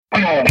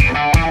Hello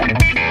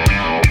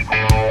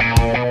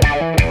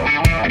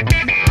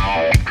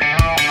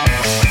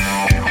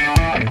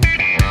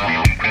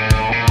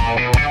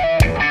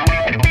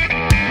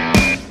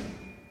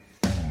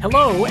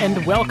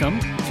and welcome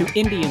to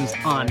Indians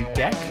on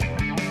Deck,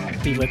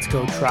 the Let's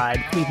Go Tribe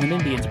Cleveland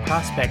Indians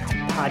Prospect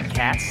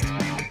podcast.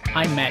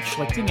 I'm Matt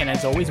Schlichting, and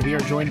as always, we are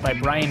joined by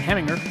Brian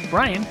Heminger.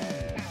 Brian,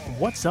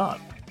 what's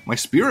up? My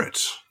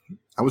spirits.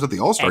 I was at the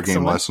All-Star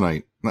game last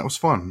night. That was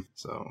fun.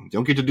 So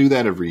don't get to do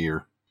that every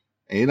year.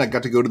 And I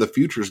got to go to the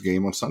Futures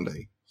game on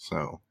Sunday.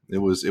 So it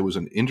was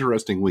an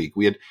interesting week.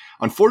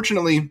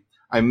 Unfortunately,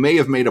 I may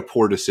have made a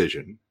poor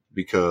decision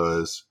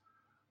because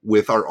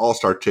with our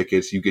All-Star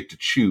tickets, you get to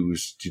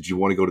choose, did you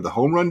want to go to the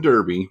Home Run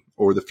Derby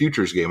or the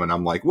Futures game? And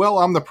I'm like, well,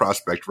 I'm the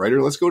prospect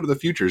writer. Let's go to the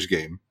Futures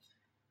game.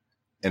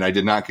 And I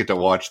did not get to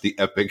watch the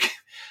epic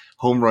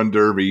Home Run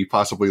Derby,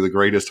 possibly the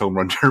greatest Home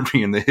Run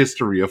Derby in the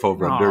history of Home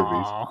Run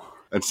Derbies.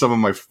 And some of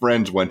my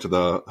friends went to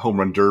the Home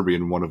Run Derby,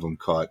 and one of them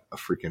caught a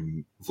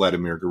freaking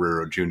Vladimir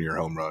Guerrero Jr.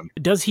 home run.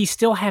 Does he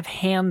still have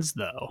hands,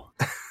 though?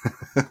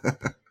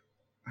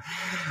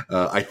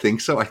 I think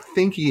so. I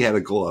think he had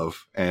a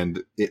glove,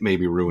 and it may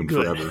be ruined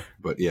forever.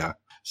 But yeah.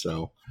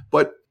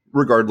 But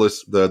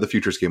regardless, the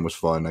Futures game was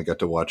fun. I got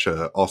to watch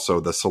also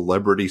the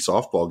celebrity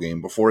softball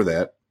game before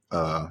that.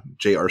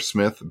 J.R.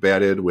 Smith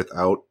batted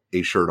without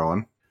a shirt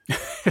on.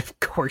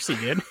 Of course he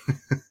did.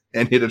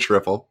 And hit a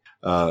triple.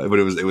 But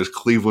it was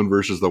Cleveland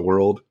versus the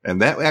world.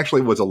 And that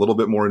actually was a little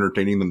bit more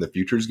entertaining than the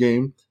Futures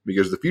game,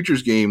 because the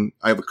Futures game,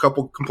 I have a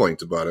couple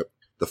complaints about it.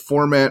 The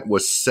format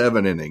was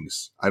 7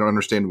 innings. I don't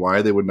understand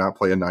why they would not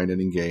play a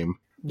 9-inning game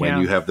when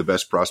you have the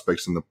best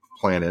prospects on the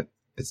planet.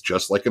 It's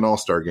just like an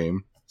all-star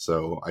game.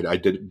 So I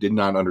did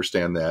not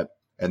understand that.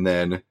 And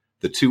then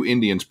the 2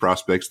 Indians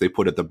prospects they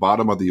put at the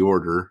bottom of the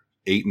order,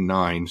 8 and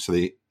 9.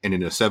 And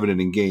in a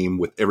 7-inning game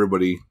with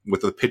everybody,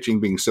 with the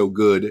pitching being so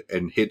good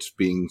and hits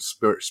being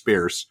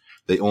sparse,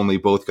 they only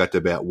both got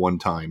to bat one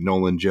time,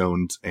 Nolan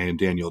Jones and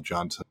Daniel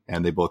Johnson.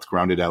 And they both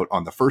grounded out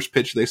on the first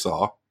pitch they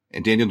saw.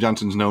 And Daniel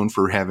Johnson's known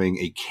for having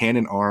a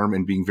cannon arm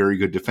and being very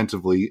good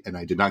defensively. And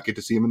I did not get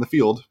to see him in the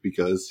field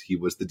because he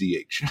was the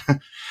DH.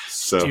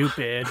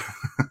 Stupid.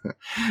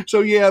 So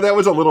yeah, that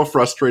was a little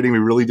frustrating. We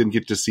really didn't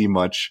get to see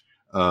much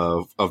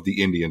of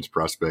the Indians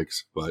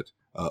prospects, but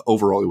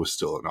overall it was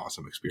still an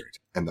awesome experience.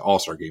 And the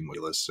All-Star game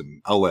list,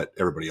 and I'll let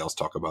everybody else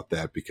talk about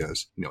that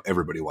because,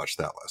 everybody watched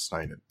that last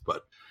night.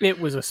 But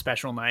it was a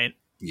special night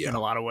in a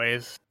lot of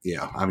ways.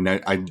 Yeah. I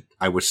mean,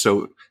 I was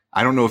so,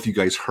 I don't know if you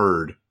guys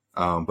heard,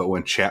 but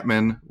when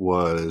Chapman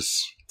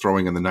was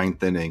throwing in the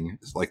 9th inning,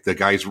 it's like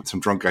some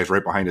drunk guys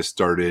right behind us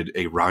started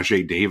a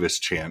Rajai Davis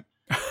chant,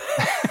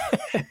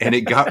 and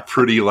it got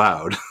pretty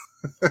loud.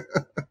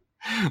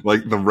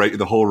 Like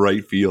the whole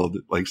right field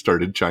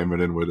started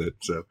chiming in with it.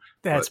 So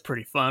that's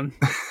pretty fun.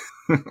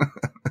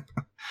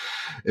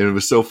 And it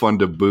was so fun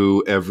to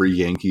boo every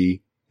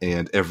Yankee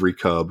and every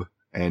Cub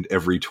and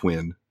every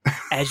Twin,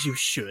 as you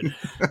should.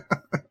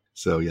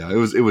 So yeah, it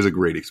was a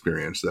great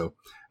experience though.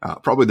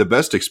 Probably the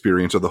best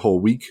experience of the whole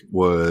week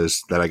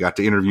was that I got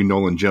to interview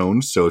Nolan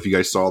Jones. So if you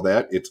guys saw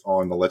that, it's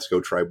on the Let's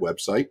Go Tribe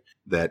website.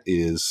 That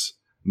is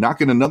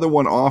knocking another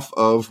one off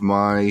of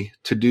my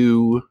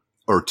to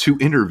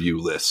interview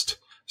list.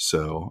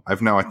 So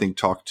I've now, I think,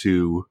 talked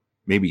to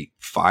maybe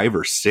 5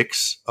 or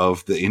 6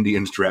 of the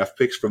Indians draft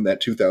picks from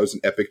that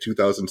epic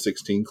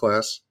 2016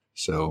 class.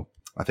 So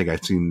I think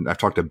I've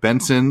talked to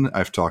Benson,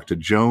 I've talked to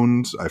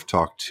Jones, I've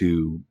talked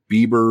to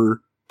Bieber,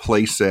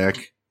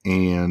 Plesac,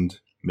 and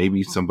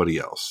maybe somebody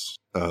else,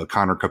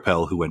 Connor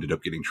Capel, who ended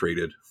up getting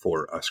traded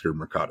for Oscar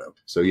Mercado.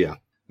 So yeah,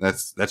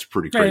 that's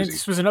pretty crazy.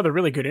 This was another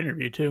really good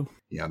interview too.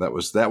 Yeah, that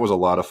was a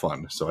lot of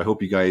fun. So I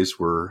hope you guys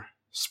were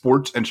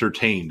sports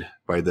entertained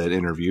by that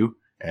interview,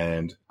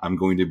 and I'm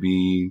going to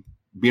be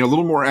being a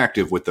little more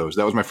active with those.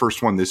 That was my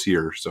first one this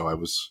year,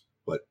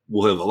 but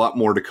we'll have a lot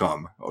more to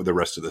come the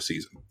rest of the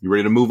season. You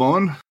ready to move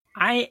on?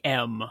 I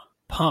am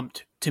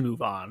pumped to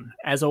move on.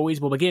 As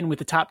always, we'll begin with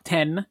the top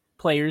 10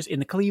 players in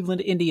the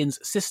Cleveland Indians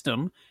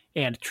system,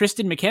 and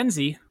Triston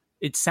McKenzie.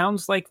 It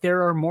sounds like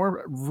there are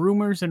more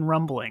rumors and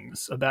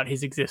rumblings about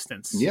his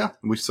existence. Yeah,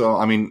 we saw.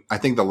 I mean, I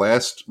think the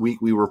last week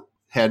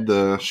had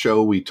the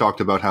show, we talked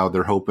about how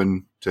they're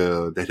hoping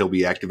that he'll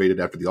be activated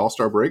after the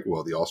All-Star break.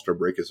 Well, the All-Star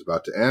break is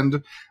about to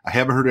end. I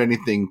haven't heard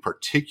anything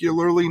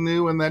particularly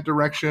new in that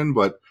direction,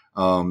 but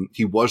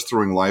he was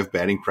throwing live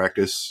batting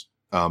practice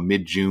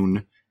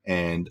mid-June,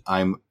 and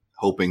I'm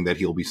hoping that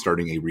he'll be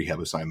starting a rehab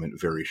assignment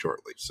very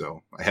shortly.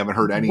 So I haven't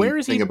heard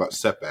anything about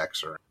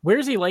setbacks. Where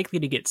is he likely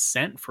to get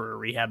sent for a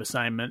rehab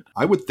assignment?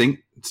 I would think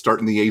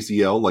starting the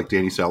AZL like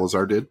Danny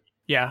Salazar did.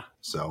 Yeah.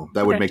 So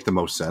that would make the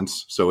most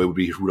sense. So it would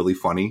be really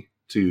funny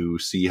to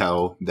see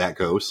how that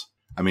goes.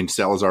 I mean,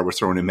 Salazar was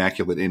throwing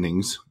immaculate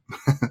innings.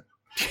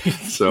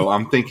 So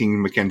I'm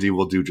thinking McKenzie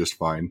will do just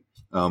fine.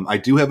 I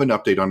do have an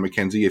update on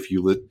McKenzie. If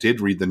you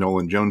did read the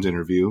Nolan Jones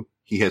interview,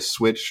 he has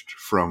switched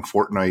from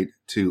Fortnite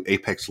to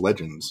Apex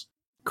Legends.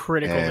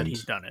 Critical that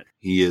he's done it.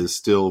 He is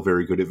still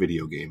very good at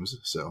video games.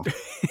 So,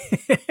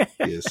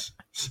 yeah.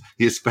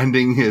 He is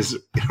spending his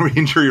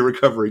injury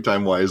recovery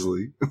time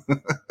wisely.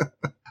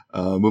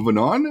 Moving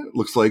on,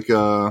 looks like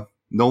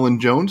Nolan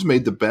Jones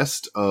made the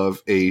best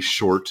of a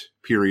short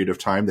period of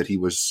time that he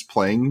was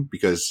playing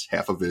because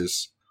half of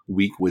his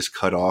week was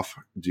cut off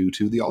due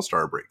to the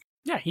All-Star break.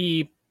 Yeah,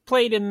 he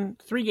played in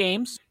 3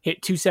 games,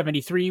 hit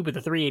 273 with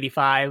a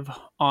 385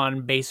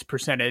 on base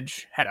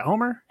percentage, had a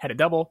homer, had a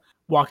double,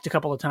 walked a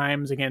couple of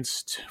times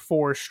against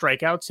 4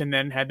 strikeouts, and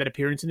then had that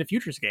appearance in the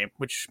Futures game,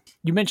 which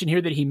you mentioned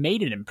here that he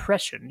made an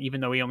impression, even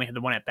though he only had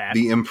the one at bat.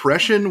 The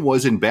impression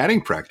was in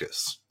batting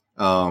practice.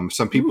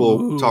 Some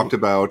people talked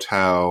about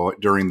how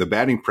during the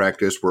batting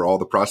practice where all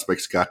the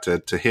prospects got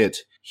to hit,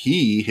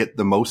 he hit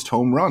the most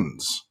home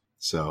runs.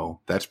 So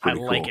that's pretty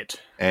cool. I like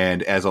it.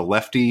 And as a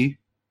lefty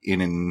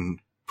in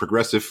a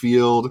progressive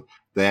field,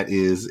 that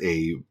is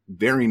a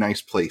very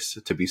nice place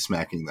to be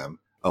smacking them.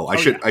 I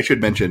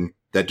should mention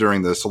that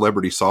during the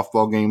celebrity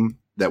softball game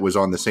that was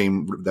on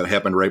that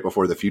happened right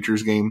before the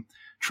Futures game,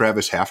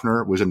 Travis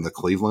Hafner was in the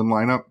Cleveland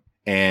lineup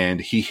and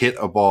he hit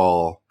a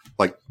ball.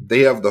 Like,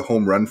 they have the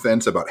home run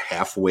fence about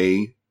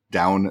halfway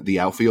down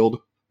the outfield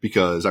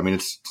because, I mean,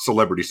 it's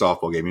celebrity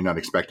softball game. You're not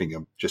expecting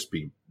him just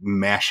be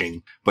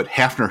mashing. But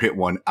Hafner hit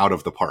one out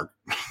of the park.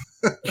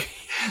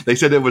 They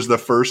said it was the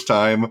first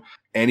time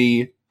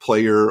any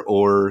player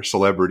or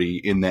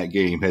celebrity in that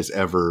game has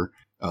ever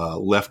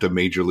left a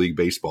Major League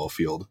Baseball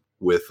field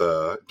with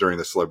during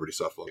the celebrity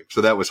softball game.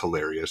 So that was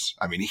hilarious.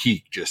 I mean,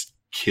 he just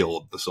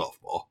killed the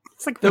softball.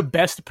 It's like the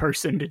best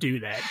person to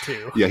do that,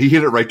 too. Yeah, he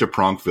hit it right to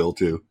Pronkville,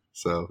 too.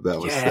 So that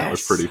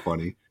was pretty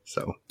funny.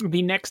 So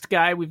the next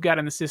guy we've got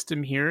in the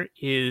system here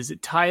is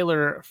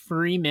Tyler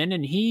Freeman,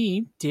 and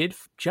he did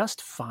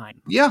just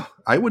fine. Yeah,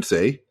 I would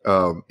say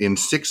in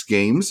 6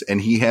 games,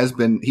 and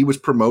he was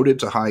promoted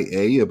to high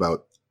A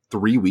about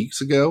 3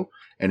 weeks ago,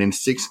 and in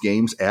 6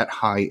 games at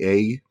high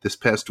A this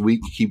past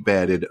week, he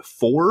batted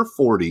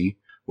 .440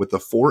 with a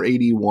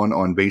 .481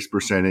 on base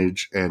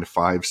percentage and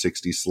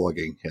 .560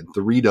 slugging. Had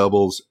 3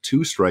 doubles, 2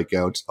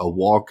 strikeouts, a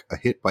walk, a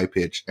hit by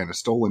pitch, and a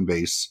stolen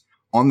base.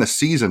 On the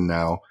season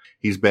now,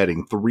 he's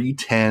batting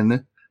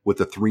 .310 with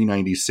a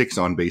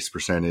 .396 on base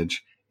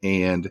percentage,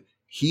 and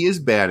he is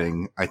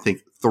batting, I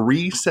think,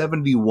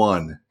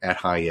 .371 at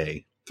high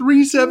A.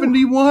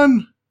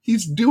 .371!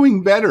 He's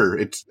doing better.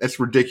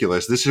 That's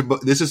ridiculous. This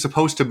is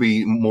supposed to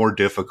be more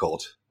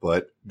difficult,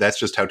 but that's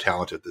just how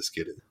talented this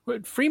kid is.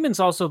 But Freeman's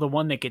also the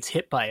one that gets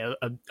hit by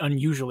an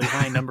unusually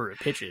high number of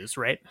pitches,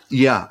 right?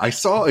 Yeah, I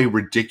saw a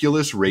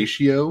ridiculous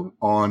ratio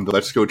on the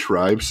Let's Go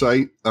Tribe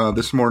site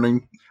this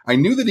morning. I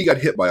knew that he got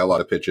hit by a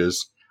lot of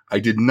pitches. I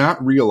did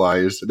not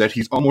realize that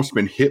he's almost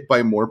been hit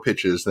by more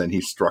pitches than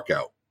he struck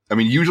out. I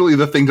mean, usually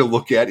the thing to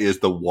look at is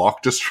the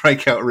walk to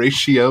strikeout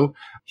ratio.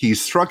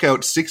 He's struck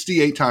out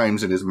 68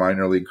 times in his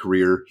minor league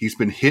career. He's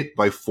been hit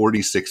by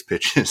 46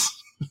 pitches.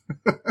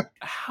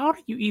 How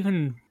do you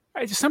even...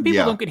 Some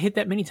people don't get hit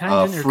that many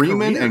times in their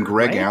Freeman career, and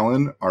Greg right?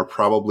 Allen are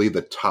probably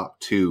the top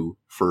 2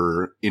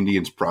 for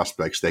Indians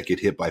prospects that get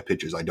hit by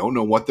pitches. I don't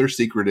know what their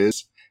secret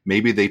is.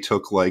 Maybe they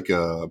took like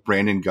a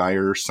Brandon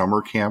Geyer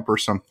summer camp or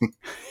something.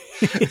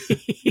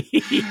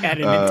 He had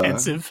an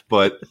intensive.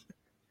 But...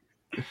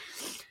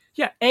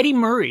 Yeah, Eddie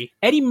Murray.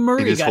 Eddie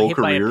Murray got hit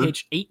by a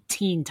pitch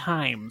 18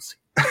 times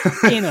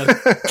in a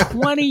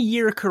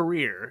 20-year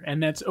career,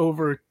 and that's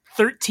over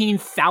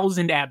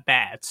 13,000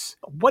 at-bats.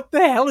 What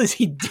the hell is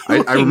he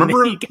doing? I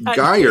remember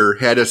Geyer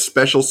had a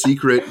special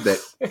secret that,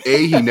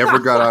 A, he never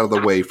got out of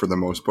the way for the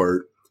most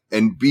part,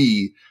 and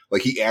B,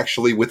 like he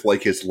actually, with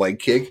like his leg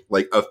kick,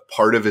 like a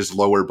part of his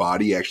lower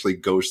body actually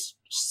goes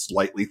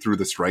slightly through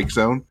the strike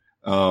zone.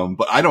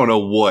 But I don't know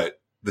what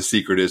the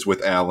secret is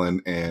with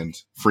Allen and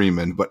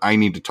Freeman, but I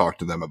need to talk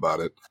to them about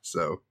it.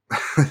 So,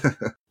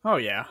 oh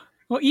yeah.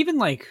 Well, even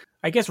like,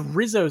 I guess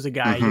Rizzo's a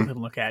guy you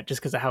can look at just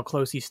because of how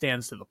close he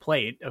stands to the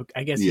plate.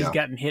 I guess he's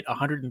gotten hit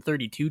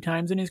 132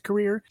 times in his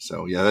career.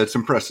 So yeah, that's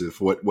impressive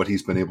what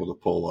he's been able to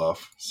pull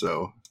off.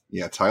 So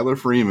yeah, Tyler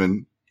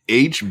Freeman,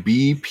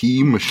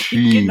 HBP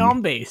machine. Keep getting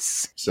on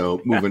base.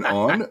 So moving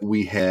on,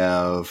 we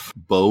have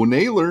Bo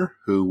Naylor,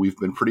 who we've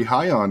been pretty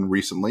high on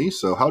recently.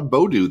 So how'd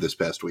Bo do this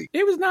past week?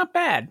 It was not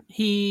bad.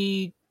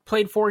 He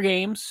played 4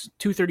 games,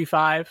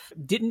 235,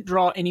 didn't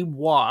draw any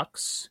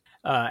walks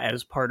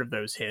as part of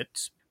those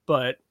hits,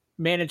 but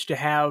managed to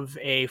have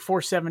a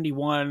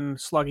 .471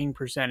 slugging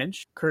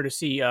percentage,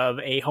 courtesy of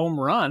a home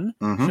run,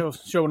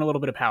 showing a little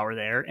bit of power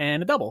there,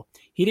 and a double.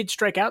 He did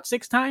strike out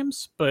 6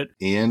 times,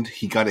 and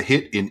he got a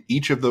hit in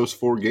each of those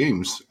 4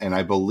 games, and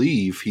I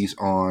believe he's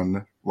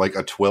on like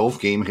a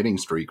 12-game hitting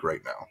streak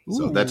right now. Ooh.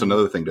 So that's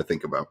another thing to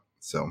think about.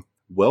 So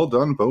well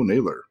done, Bo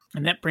Naylor.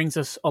 And that brings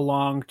us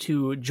along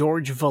to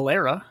George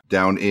Valera.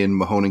 Down in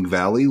Mahoning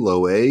Valley,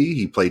 low A,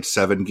 he played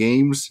 7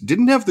 games.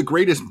 Didn't have the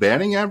greatest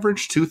batting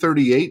average,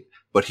 .238,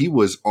 but he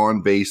was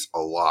on base a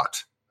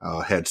lot.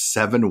 Had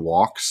 7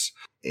 walks,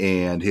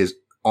 and his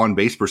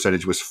on-base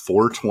percentage was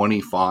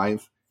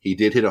 .425. He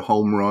did hit a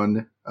home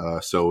run,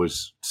 so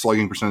his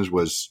slugging percentage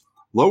was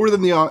lower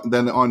than the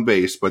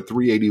on-base, but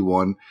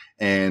 .381,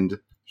 and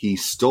he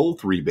stole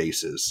 3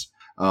 bases.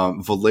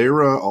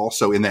 Valera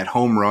also in that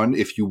home run,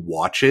 if you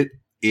watch it,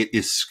 it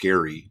is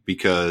scary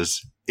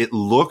because it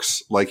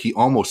looks like he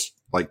almost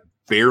like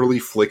barely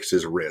flicks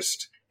his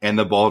wrist and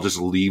the ball just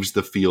leaves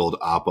the field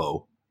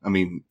oppo. I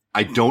mean,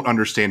 I don't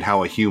understand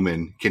how a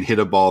human can hit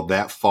a ball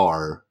that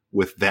far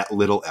with that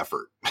little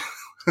effort.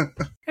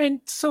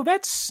 And so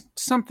that's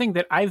something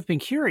that I've been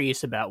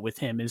curious about with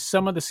him is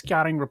some of the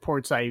scouting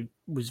reports I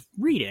was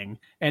reading.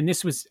 And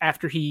this was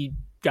after he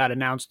got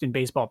announced in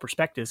Baseball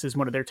Prospectus as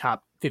one of their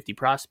top 50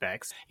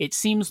 prospects. It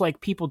seems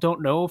like people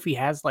don't know if he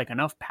has like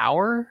enough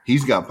power.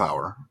 He's got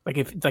power.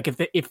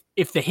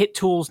 If the hit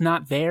tool's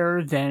not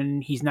there,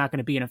 then he's not going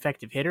to be an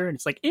effective hitter. And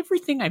it's like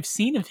everything I've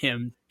seen of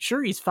him,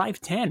 sure, he's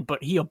 5'10",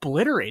 but he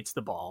obliterates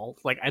the ball.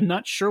 Like, I'm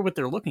not sure what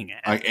they're looking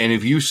at. And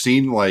if you've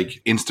seen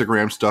like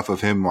Instagram stuff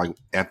of him like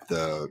at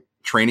the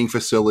training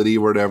facility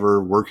or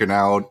whatever, working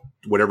out,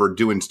 whatever,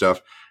 doing stuff,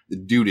 the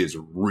dude is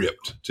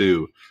ripped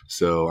too.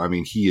 So I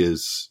mean, he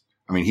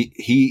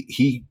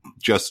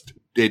just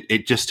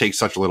it just takes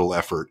such little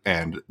effort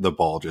and the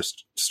ball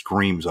just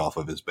screams off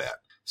of his bat.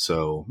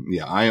 So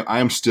yeah, I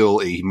am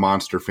still a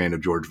monster fan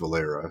of George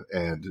Valera,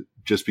 and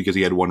just because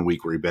he had 1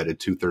 week where he batted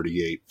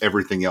 .238,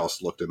 everything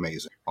else looked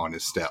amazing on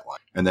his stat line.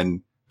 And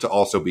then to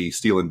also be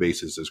stealing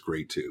bases is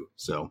great too.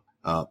 So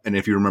and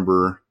if you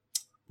remember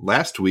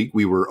last week,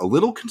 we were a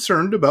little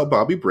concerned about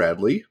Bobby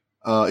Bradley.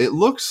 It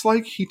looks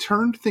like he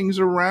turned things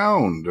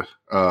around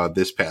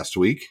this past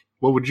week.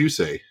 What would you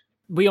say?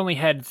 We only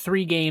had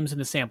 3 games in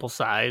the sample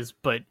size,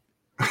 but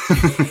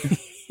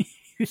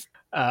his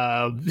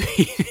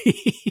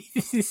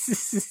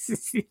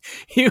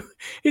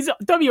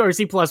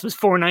WRC plus was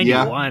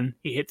 491. Yeah.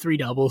 He hit 3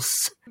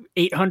 doubles,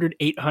 800,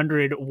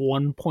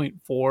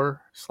 1.4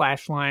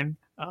 slash line.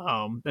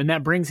 And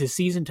that brings his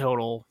season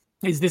total.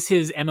 Is this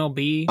his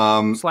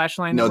MLB slash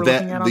line? No,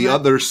 the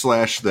other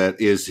slash that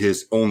is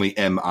his only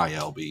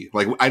MILB.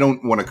 Like, I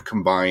don't want to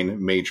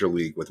combine major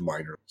league with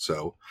minor.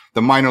 So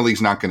the minor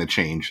league's not going to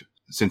change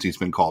since he's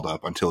been called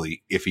up until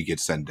if he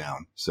gets sent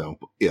down. So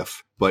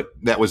but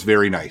that was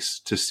very nice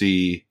to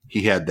see.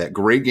 He had that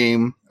great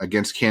game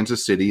against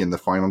Kansas City in the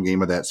final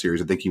game of that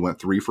series. I think he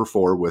went 3 for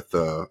 4 with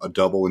a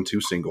double and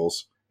 2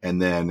 singles.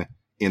 And then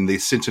in the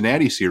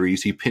Cincinnati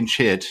series, he pinch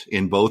hit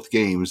in both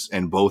games,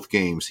 and both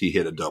games he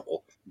hit a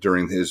double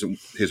during his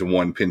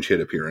one pinch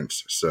hit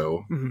appearance.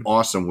 So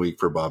Awesome week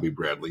for Bobby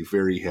Bradley.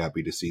 Very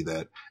happy to see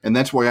that. And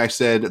that's why I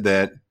said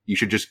that you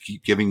should just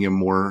keep giving him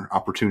more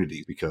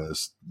opportunities,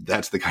 because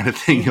that's the kind of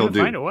thing he'll do.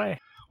 Find a way.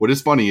 What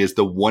is funny is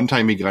the one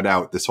time he got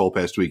out this whole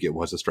past week, it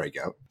was a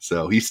strikeout.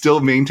 So he still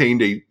had a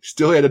 20%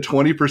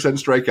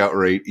 strikeout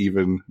rate,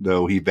 even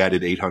though he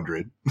batted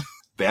 800.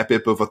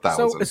 BABIP of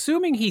 1,000. So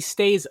assuming he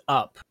stays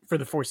up for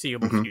the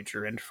foreseeable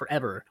future and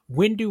forever,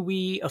 when do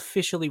we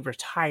officially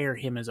retire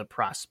him as a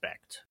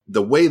prospect?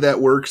 The way that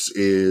works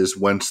is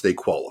once they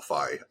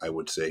qualify, I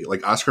would say.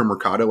 Like Oscar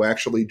Mercado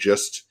actually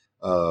just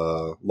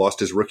lost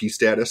his rookie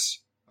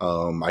status,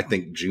 I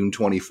think June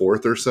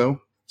 24th or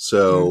so.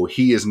 So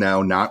he is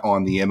now not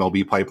on the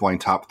MLB pipeline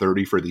top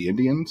 30 for the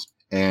Indians,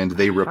 and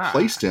they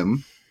replaced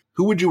him.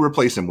 Who would you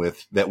replace him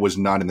with that was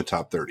not in the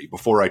top 30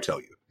 before I tell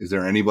you? Is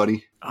there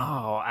anybody?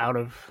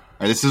 And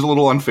this is a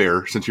little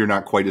unfair since you're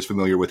not quite as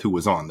familiar with who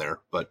was on there,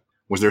 but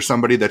was there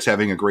somebody that's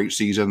having a great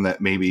season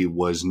that maybe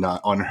was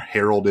not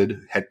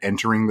unheralded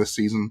entering this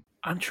season?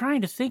 I'm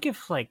trying to think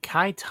if like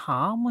Kai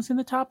Tom was in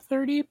the top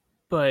 30,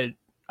 but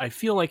I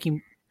feel like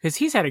because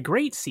he's had a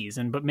great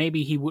season, but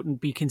maybe he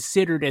wouldn't be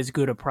considered as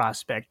good a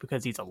prospect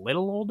because he's a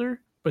little older.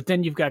 But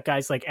then you've got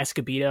guys like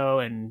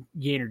Escobedo and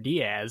Yainer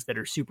Diaz that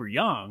are super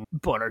young,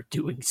 but are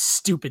doing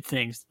stupid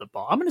things to the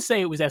ball. I'm going to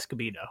say it was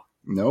Escobedo.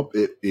 Nope,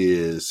 it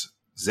is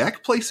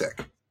Zach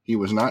Plesac. He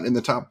was not in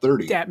the top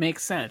 30. That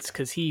makes sense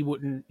because he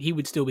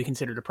would still be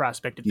considered a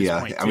prospect at this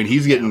point. I mean,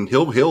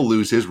 he'll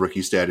lose his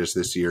rookie status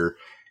this year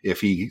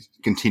if he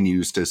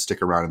continues to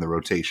stick around in the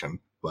rotation.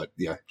 But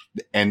yeah,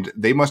 and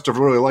they must have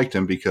really liked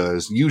him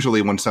because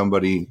usually when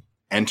somebody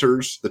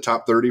enters the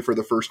top 30 for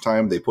the first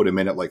time, they put him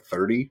in at like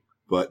 30.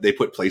 But they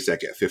put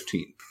Plesac at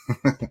 15.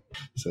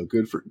 So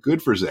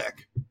good for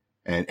Zach.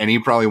 And he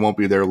probably won't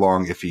be there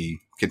long if he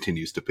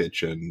continues to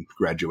pitch and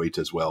graduates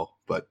as well.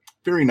 But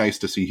very nice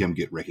to see him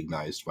get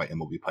recognized by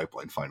MLB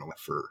Pipeline finally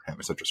for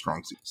having such a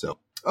strong season. So,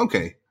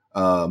 okay.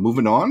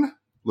 Moving on.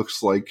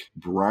 Looks like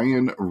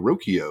Brian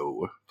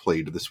Rocchio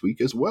played this week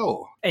as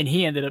well. And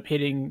he ended up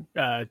hitting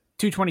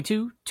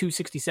 222,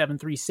 267,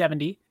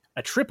 370.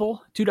 A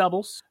triple, 2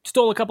 doubles,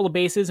 stole a couple of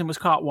bases and was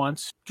caught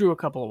once, drew a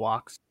couple of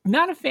walks.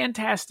 Not a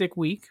fantastic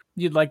week.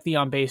 You'd like the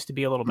on base to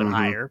be a little bit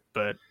higher,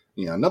 but...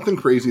 Yeah, nothing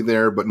crazy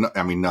there, but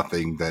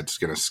nothing that's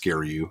going to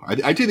scare you.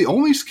 I'd say the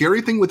only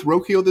scary thing with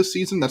Rocchio this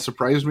season that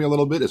surprised me a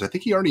little bit is I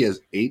think he already has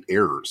 8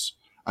 errors.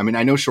 I mean,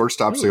 I know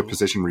shortstop's a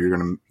position where you're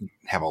going to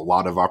have a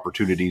lot of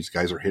opportunities.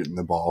 Guys are hitting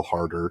the ball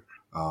harder.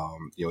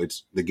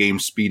 It's the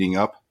game's speeding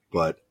up,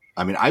 but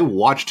I mean, I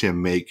watched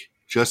him make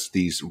just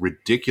these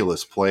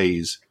ridiculous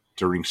plays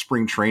during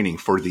spring training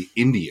for the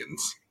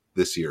Indians.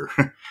 this year.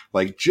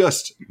 Like,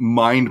 just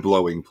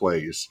mind-blowing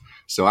plays.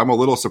 So I'm a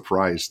little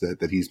surprised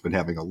that he's been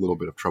having a little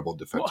bit of trouble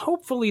defensively. Well,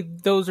 hopefully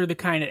those are the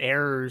kind of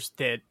errors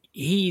that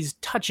he's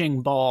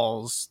touching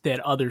balls that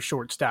other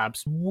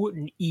shortstops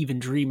wouldn't even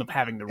dream of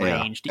having the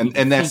range. Yeah.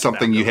 And that's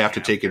something you have to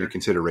take into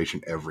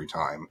consideration every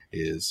time,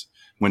 is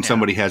when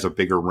somebody has a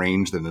bigger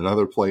range than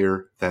another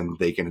player, then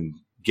they can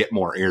get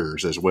more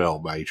errors as well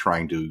by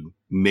trying to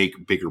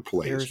make bigger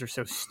plays. Errors are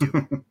so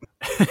stupid.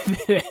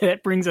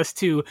 That brings us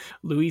to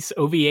Luis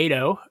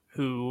Oviedo,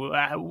 who,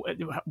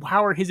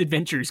 how are his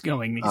adventures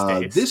going these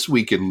days? This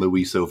week in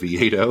Luis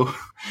Oviedo,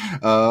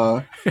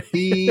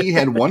 he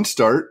had one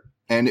start,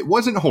 and it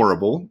wasn't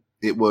horrible.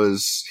 He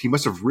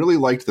must have really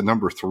liked the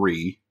number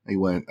 3. He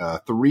went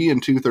 3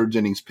 2/3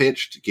 innings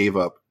pitched, gave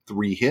up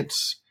 3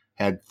 hits,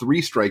 had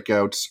 3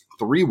 strikeouts,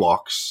 3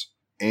 walks,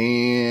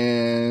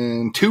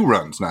 and 2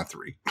 runs, not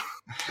 3.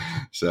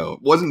 So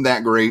it wasn't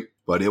that great,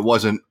 but it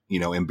wasn't,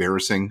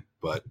 embarrassing.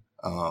 But,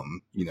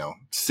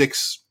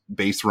 6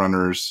 base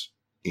runners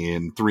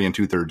in 3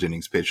 2/3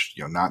 innings pitched,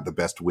 not the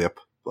best whip,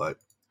 but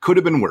could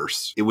have been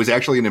worse. It was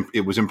actually an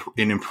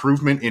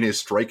improvement in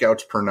his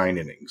strikeouts per 9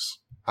 innings.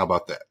 How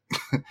about that?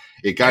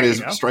 It got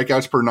his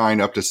strikeouts per 9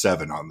 up to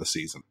 7 on the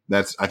season.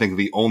 That's, I think,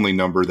 the only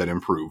number that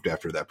improved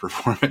after that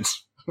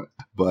performance.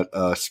 But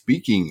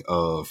speaking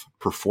of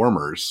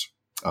performers,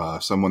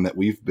 someone that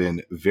we've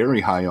been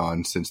very high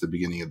on since the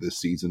beginning of this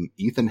season,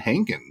 Ethan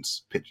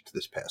Hankins pitched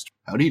this past.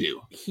 How'd he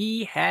do?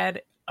 He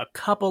had a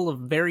couple of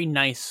very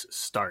nice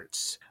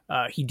starts.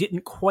 He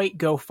didn't quite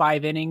go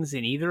 5 innings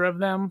in either of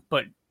them,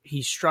 but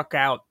he struck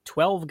out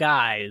 12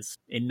 guys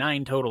in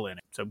 9 total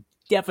innings. So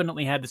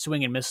definitely had the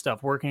swing and miss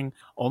stuff working.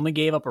 Only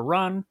gave up a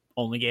run,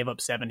 only gave up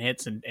 7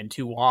 hits and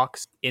 2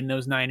 walks in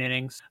those 9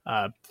 innings.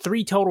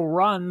 3 total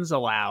runs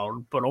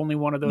allowed, but only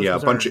one of those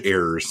was a bunch of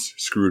errors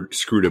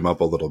screwed him up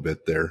a little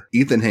bit there.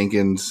 Ethan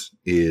Hankins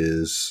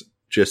is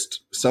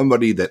just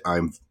somebody that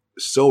I'm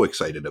so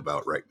excited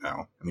about right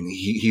now. I mean,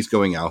 he's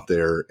going out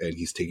there and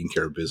he's taking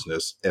care of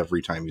business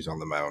every time he's on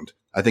the mound.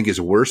 I think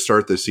his worst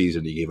start this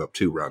season, he gave up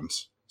 2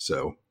 runs.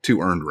 So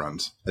 2 earned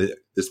runs.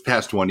 This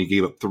past one, he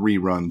gave up 3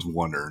 runs,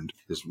 1 earned,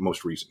 his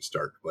most recent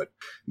start. But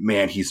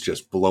man, he's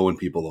just blowing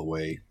people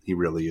away. He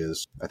really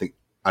is. I think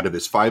out of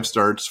his 5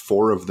 starts,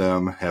 4 of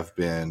them have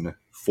been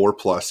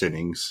 4+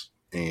 innings,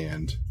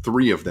 and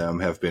 3 of them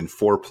have been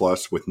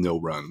 4+ with no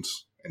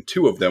runs. And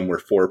 2 of them were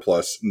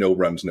 4+, no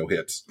runs, no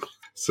hits.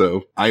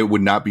 So I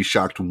would not be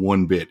shocked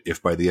one bit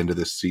if by the end of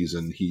this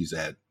season, he's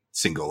at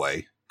single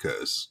A.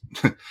 Because,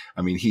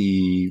 I mean,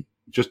 he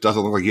just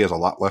doesn't look like he has a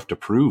lot left to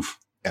prove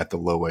at the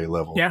low A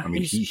level. Yeah, I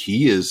mean,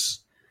 he is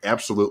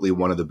absolutely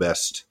one of the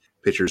best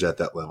pitchers at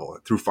that level.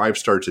 Through 5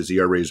 starts, his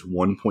ERA is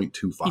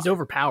 1.25. He's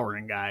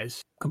overpowering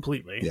guys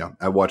completely. Yeah,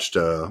 I watched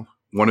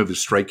one of his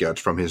strikeouts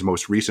from his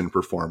most recent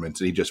performance,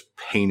 and he just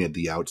painted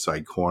the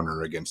outside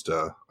corner against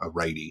a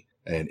righty.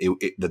 And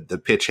the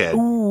pitch had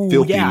filthy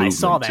movement. I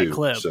saw that too,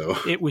 clip. So.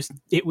 It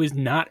was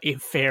not a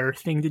fair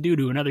thing to do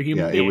to another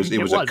human being.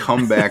 It was a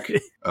comeback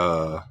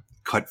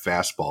cut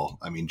fastball.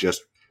 I mean,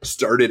 just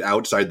started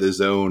outside the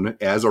zone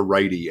as a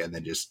righty and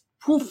then just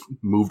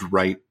moved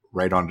right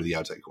onto the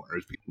outside corner.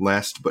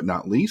 Last but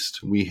not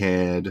least, we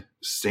had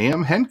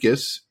Sam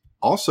Hentges,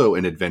 also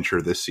an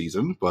adventure this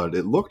season, but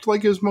it looked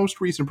like his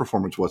most recent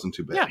performance wasn't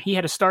too bad. Yeah, he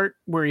had a start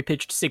where he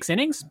pitched 6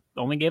 innings,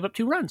 only gave up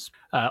 2 runs.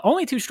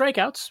 Only 2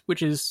 strikeouts,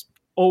 which is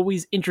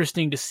always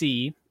interesting to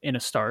see in a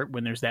start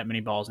when there's that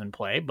many balls in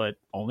play, but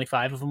only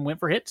 5 of them went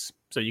for hits,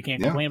 so you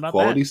can't complain about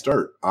quality that.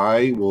 Start.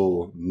 I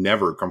will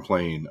never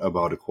complain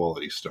about a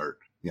quality start.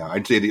 Yeah,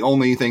 I'd say the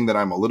only thing that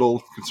I'm a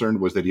little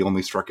concerned was that he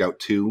only struck out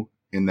 2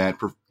 in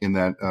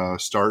that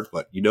start.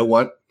 But you know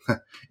what?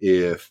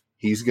 If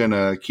he's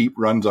gonna keep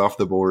runs off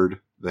the board,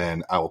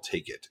 then I'll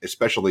take it.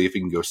 Especially if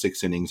he can go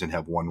 6 innings and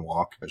have 1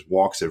 walk, as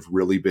walks have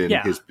really been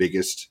his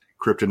biggest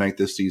kryptonite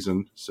this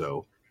season.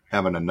 So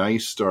having a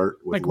nice start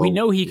with we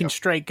know he can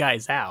strike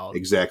guys out.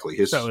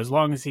 Exactly. So as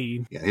long as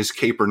his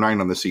K/per 9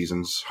 on the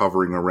season's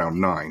hovering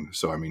around 9.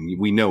 So I mean,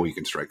 we know he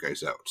can strike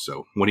guys out.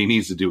 So what he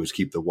needs to do is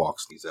keep the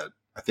walks. He's at,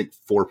 I think,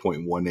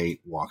 4.18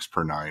 walks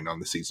per 9 on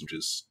the season, which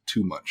is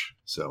too much.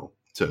 So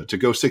to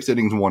go 6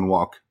 innings and 1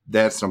 walk,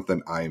 that's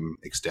something I'm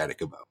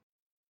ecstatic about.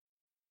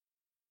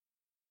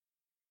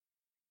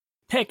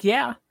 Heck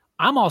yeah.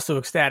 I'm also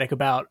ecstatic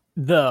about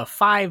the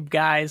 5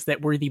 guys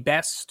that were the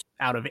best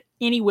out of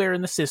anywhere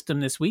in the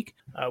system this week.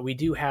 We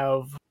do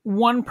have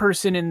one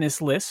person in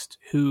this list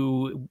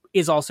who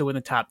is also in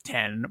the top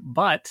 10,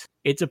 but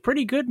it's a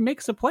pretty good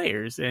mix of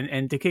players.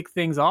 And to kick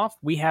things off,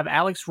 we have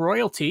Alex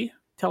Royalty.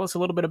 Tell us a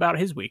little bit about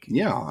his week.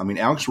 Yeah, I mean,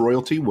 Alex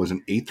Royalty was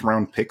an 8th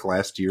round pick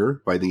last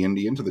year by the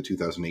Indians in the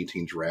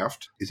 2018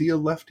 draft. Is he a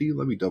lefty?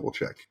 Let me double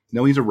check.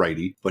 No, he's a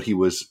righty, but he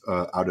was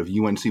out of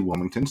UNC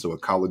Wilmington, so a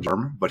college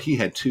arm. But he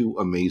had 2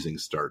 amazing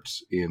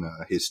starts. In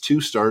his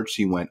 2 starts,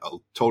 he went a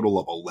total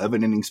of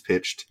 11 innings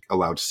pitched,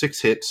 allowed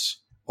 6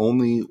 hits,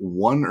 only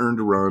 1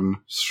 earned run,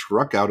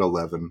 struck out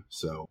 11.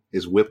 So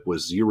his whip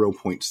was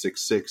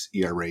 0.66,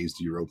 ERA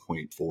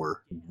 0.4.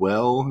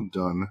 Well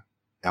done,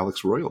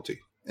 Alex Royalty.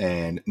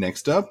 And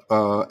next up,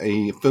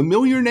 a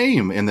familiar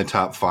name in the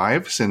top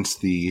 5 since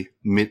the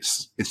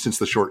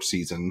short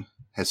season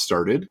has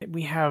started.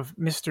 We have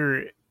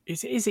Mr.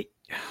 Is it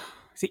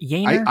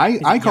Yainer?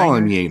 I call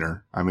him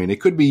Yainer. I mean,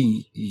 it could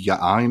be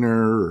Yainer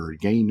or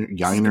Yainer.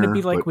 It's going to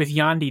be like with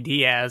Yandy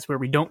Diaz, where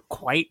we don't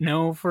quite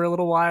know for a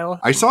little while.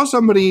 I saw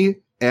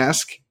somebody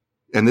ask,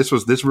 and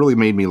this really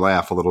made me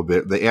laugh a little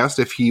bit. They asked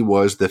if he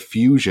was the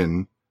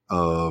fusion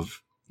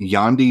of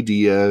Yandy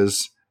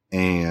Diaz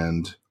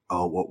and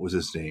what was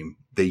his name?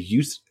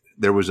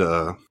 There was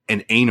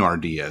an Einar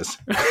Diaz.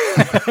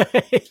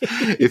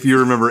 If you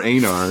remember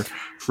Einar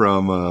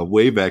from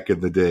way back in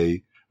the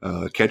day,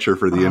 catcher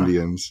for the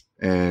Indians.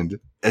 And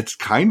it's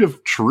kind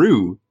of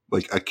true.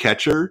 Like a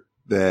catcher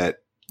that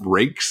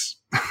rakes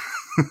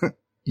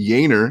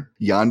Yainer,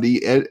 Yandy,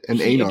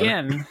 and Einar.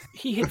 Again,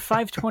 he hit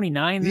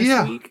 529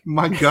 this week.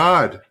 My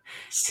God.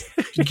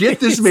 Get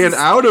this man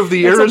out of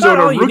the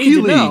Arizona Rookie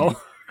League.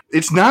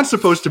 It's not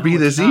supposed to be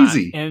this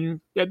easy. And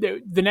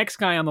the next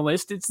guy on the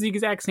list, it's the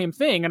exact same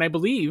thing. And I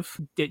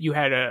believe that you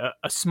had a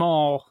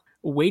small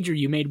wager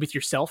you made with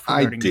yourself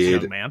regarding this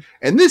young man.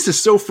 And this is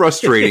so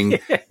frustrating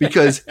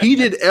because he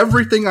did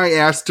everything I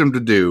asked him to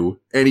do,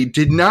 and he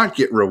did not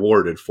get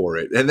rewarded for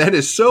it. And that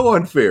is so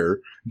unfair.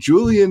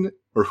 Julian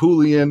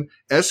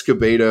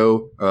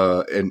Escobedo,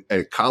 and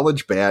a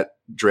college bat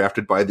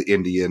drafted by the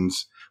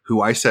Indians,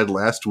 who I said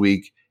last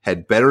week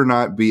had better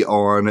not be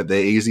on the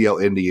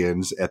AZL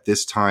Indians at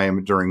this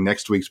time during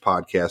next week's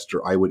podcast,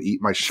 or I would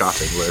eat my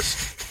shopping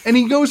list. And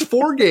he goes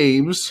 4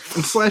 games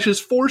and slashes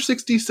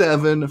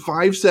 467,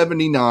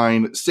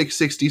 579,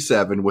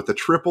 667 with a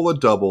triple, a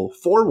double,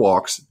 4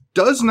 walks,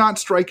 does not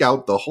strike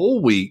out the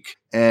whole week,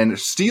 and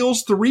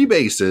steals 3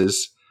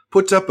 bases,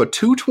 puts up a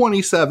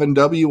 227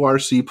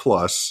 WRC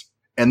plus,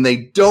 and they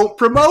don't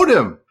promote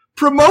him.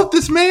 Promote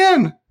this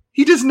man.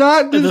 He does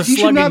not. The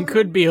slugging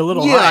could be a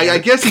little higher. I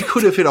guess he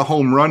could have hit a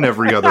home run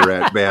every other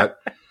at bat.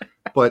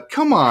 But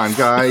come on,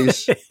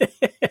 guys.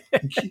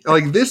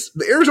 Like this,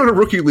 the Arizona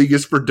Rookie League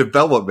is for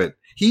development.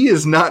 He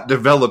is not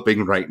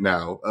developing right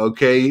now,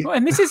 okay? Well,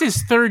 and this is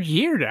his 3rd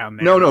year down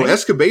there. No, right?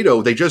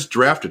 Escobedo, they just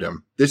drafted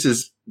him.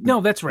 No,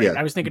 that's right. Yeah.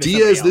 I was thinking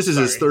Diaz, this is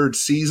his 3rd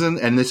season,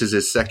 and this is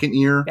his 2nd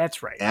year.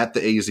 That's right. At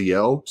the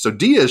AZL. So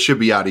Diaz should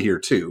be out of here,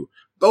 too.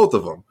 Both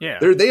of them. Yeah.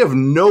 They have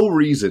no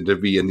reason to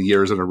be in the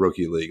Arizona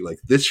Rookie League. Like,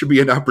 this should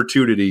be an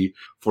opportunity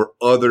for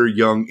other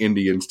young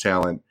Indians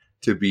talent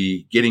to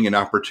be getting an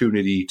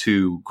opportunity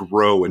to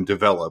grow and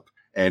develop.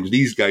 And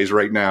these guys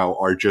right now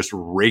are just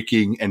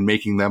raking and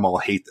making them all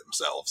hate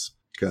themselves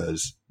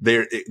because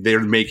they're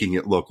making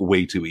it look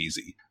way too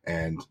easy.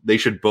 And they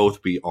should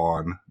both be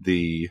on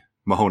the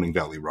Mahoning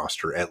Valley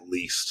roster at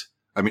least.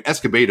 I mean,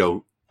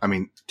 Escobedo,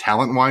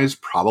 talent-wise,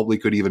 probably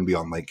could even be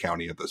on Lake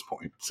County at this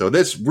point. So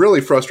this really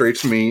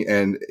frustrates me,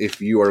 and if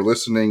you are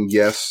listening,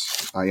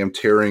 yes, I am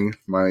tearing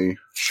my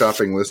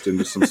shopping list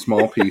into some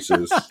small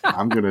pieces.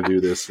 I'm going to do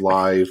this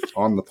live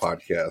on the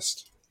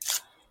podcast,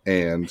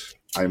 and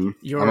I'm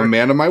a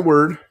man of my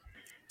word.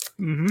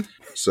 Mm-hmm.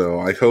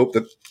 So I hope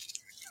that,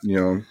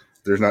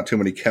 there's not too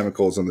many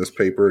chemicals in this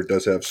paper. It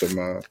does have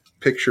some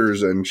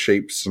pictures and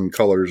shapes and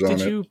colors on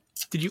it.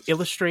 Did you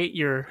illustrate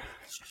your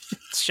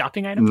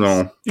shopping items?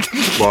 No,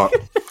 but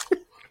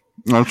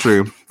let's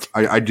see.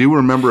 I do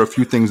remember a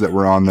few things that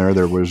were on there.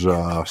 There was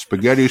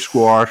spaghetti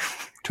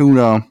squash,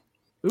 tuna,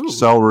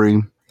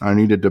 celery. I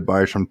needed to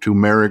buy some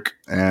turmeric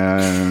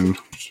and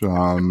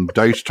some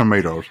diced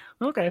tomatoes.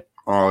 Okay.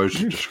 Oh, it's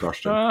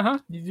disgusting.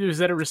 Is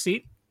that a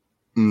receipt?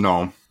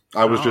 No,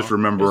 I was just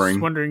remembering. I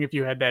was wondering if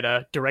you had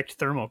that direct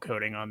thermal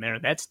coating on there.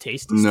 That's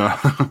tasty. No.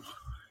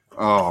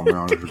 Oh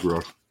man, this is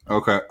gross.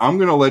 Okay, I'm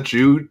gonna let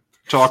you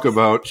talk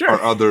about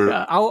our other.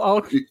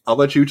 I'll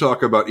let you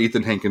talk about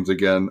Ethan Hankins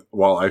again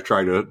while I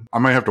try to. I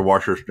might have to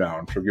wash this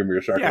down, so give me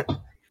a second. Yeah.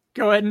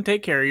 Go ahead and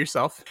take care of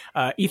yourself.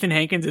 Ethan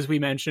Hankins, as we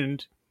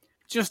mentioned,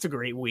 just a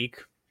great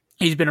week.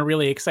 He's been a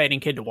really exciting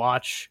kid to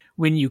watch.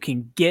 When you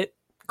can get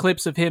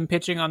clips of him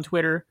pitching on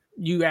Twitter,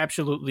 you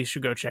absolutely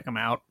should go check him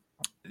out.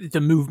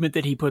 The movement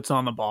that he puts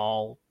on the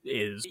ball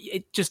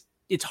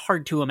it's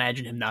hard to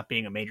imagine him not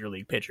being a major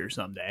league pitcher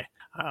someday.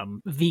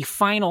 The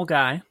final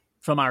guy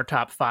from our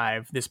top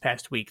 5 this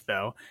past week,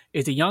 though,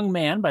 is a young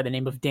man by the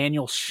name of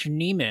Daniel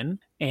Schneemann.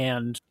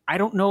 And I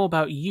don't know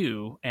about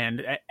you,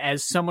 and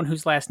as someone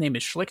whose last name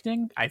is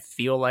Schlichting, I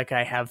feel like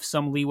I have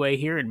some leeway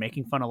here in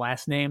making fun of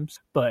last names.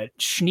 But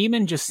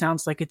Schneemann just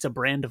sounds like it's a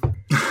brand of...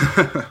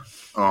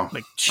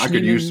 I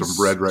could use some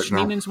bread right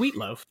now. Schneemann's wheat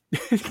loaf.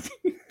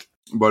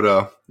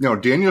 But,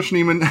 Daniel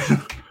Schneemann,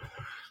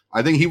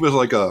 I think he was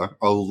like a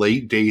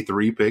late day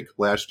 3 pick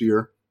last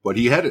year. But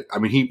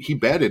he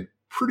batted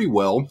pretty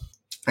well.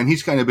 And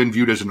he's kind of been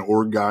viewed as an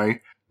org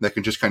guy that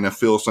can just kind of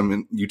fill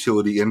some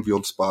utility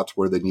infield spots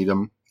where they need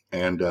him.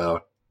 And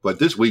but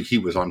this week he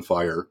was on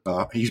fire.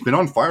 He's been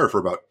on fire for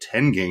about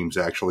 10 games,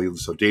 actually,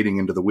 so dating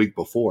into the week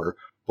before.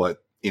 But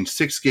in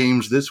 6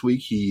 games this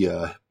week, he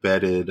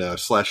batted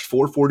slashed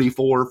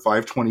 444,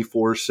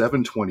 524,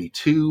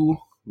 722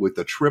 with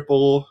a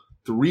triple,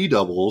 3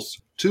 doubles,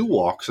 2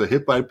 walks, a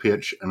hit by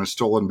pitch, and a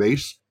stolen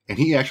base. and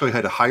he actually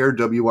had a higher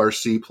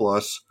WRC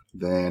plus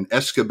than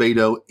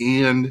Escobedo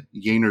and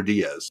Yainer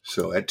Diaz.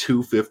 So at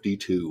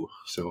 252.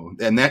 So,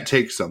 and that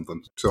takes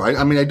something. So,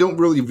 I mean, I don't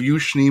really view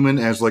Schneemann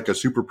as like a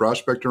super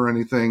prospect or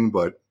anything,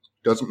 but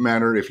doesn't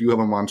matter. If you have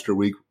a monster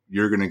week,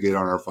 you're going to get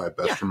on our 5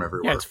 best from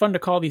everywhere. Yeah, it's fun to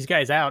call these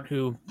guys out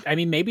who, I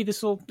mean, maybe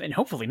this will, and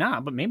hopefully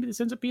not, but maybe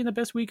this ends up being the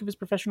best week of his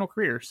professional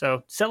career.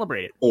 So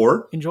celebrate it.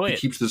 Or enjoy it.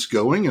 Keeps this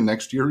going, and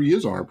next year he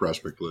is on our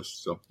prospect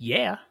list. So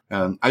yeah.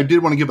 I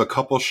did want to give a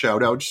couple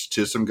shout outs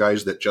to some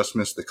guys that just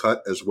missed the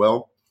cut as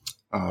well.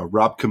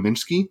 Rob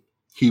Kaminsky,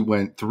 he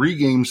went 3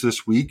 games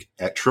this week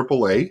at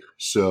AAA,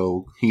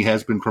 so he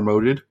has been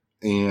promoted,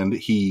 and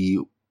he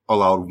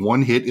allowed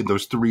 1 hit in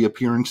those 3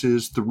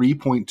 appearances,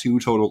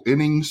 3.2 total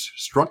innings,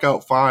 struck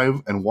out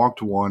 5 and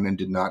walked 1 and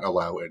did not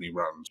allow any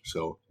runs.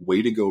 So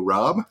way to go,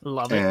 Rob.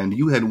 Love it. And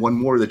you had one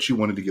more that you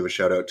wanted to give a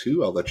shout out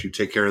to. I'll let you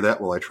take care of that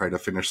while I try to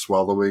finish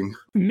swallowing.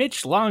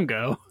 Mitch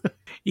Longo,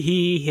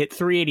 he hit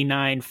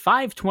 389,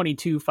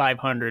 522,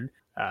 500,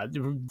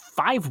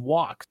 5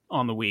 walks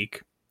on the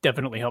week.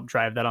 Definitely helped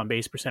drive that on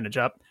base percentage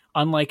up.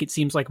 Unlike it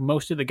seems like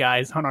most of the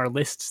guys on our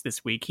lists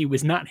this week, he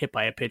was not hit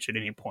by a pitch at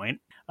any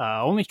point.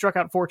 Only struck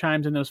out 4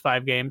 times in those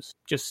 5 games.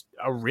 Just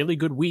a really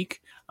good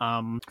week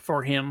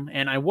for him.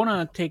 And I want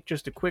to take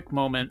just a quick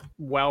moment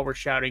while we're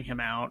shouting him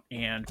out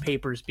and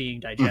papers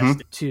being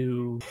digested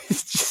to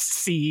just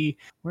see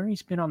where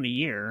he's been on the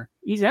year.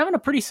 He's having a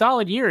pretty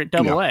solid year at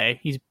AA.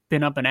 He's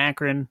been up in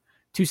Akron.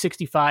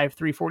 265,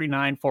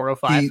 349,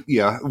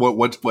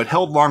 405. What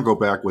held Longo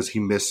back was he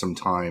missed some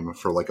time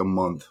for like a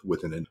month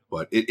within it.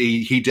 But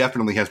he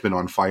definitely has been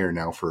on fire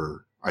now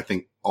for, I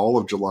think, all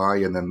of July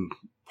and then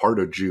part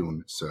of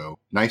June. So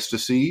nice to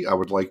see. I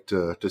would like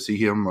to see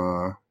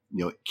him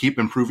keep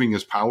improving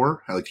his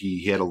power. Like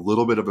he had a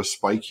little bit of a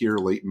spike here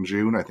late in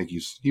June. I think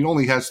he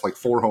only has like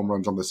 4 home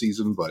runs on the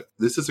season, but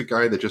this is a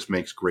guy that just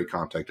makes great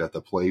contact at the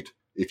plate.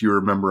 If you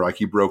remember, like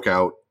he broke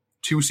out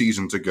 2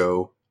 seasons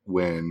ago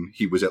when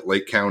he was at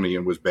Lake County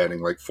and was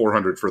batting like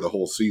 400 for the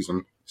whole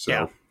season.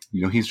 So,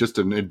 he's just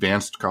an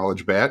advanced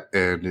college bat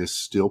and is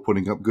still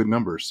putting up good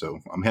numbers. So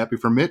I'm happy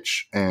for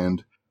Mitch.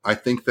 And I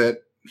think that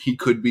he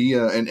could be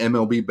an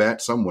MLB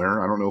bat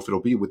somewhere. I don't know if it'll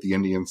be with the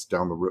Indians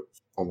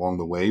along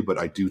the way, but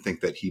I do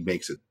think that he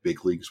makes it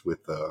big leagues with,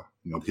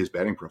 his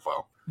batting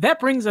profile.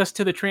 That brings us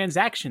to the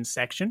transactions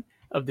section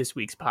of this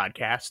week's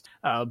podcast.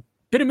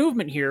 Bit of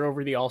movement here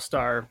over the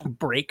All-Star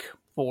break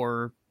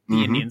for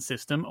the Indian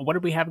system. What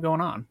did we have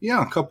going on?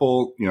 Yeah, a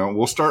couple,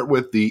 we'll start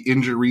with the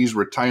injuries,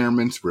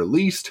 retirements,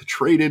 released,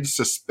 traded,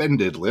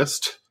 suspended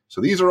list. So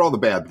these are all the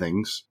bad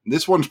things.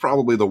 This one's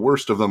probably the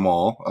worst of them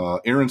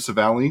all. Aaron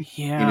Civale,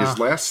 in his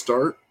last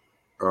start,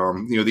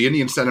 the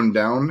Indians sent him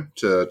down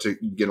to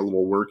get a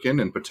little work in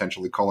and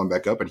potentially call him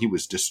back up. And he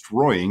was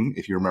destroying,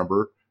 if you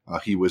remember,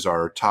 he was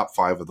our top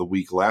 5 of the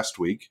week last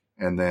week.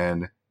 And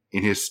then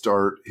in his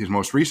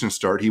most recent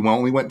start, he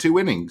only went 2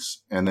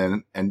 innings, and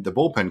the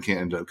bullpen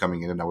ended up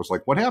coming in, and I was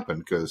like, what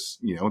happened? Because,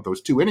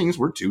 those 2 innings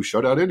were 2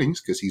 shutout innings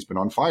because he's been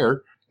on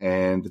fire.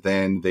 And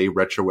then they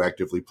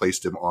retroactively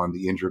placed him on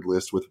the injured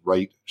list with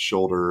right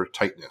shoulder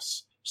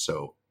tightness.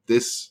 So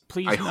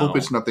hope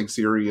it's nothing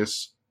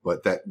serious,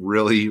 but that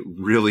really,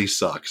 really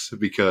sucks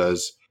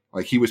because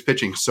like he was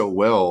pitching so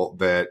well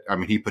that, I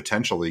mean, he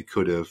potentially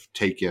could have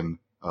taken,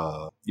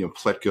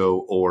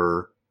 Pletko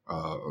or,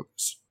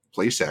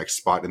 Playsack's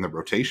spot in the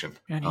rotation.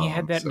 And he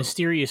had that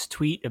mysterious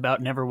tweet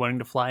about never wanting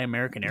to fly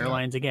American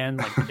Airlines again,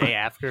 like the day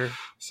after.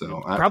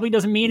 So probably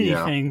doesn't mean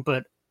anything,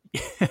 but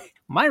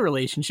my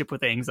relationship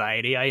with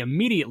anxiety, I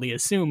immediately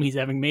assume he's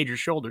having major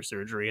shoulder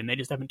surgery, and they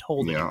just haven't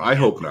told me. I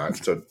hope not.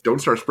 So don't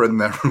start spreading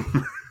that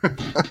rumor.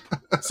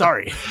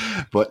 Sorry.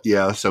 But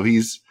so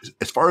he's,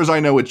 as far as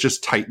I know, it's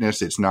just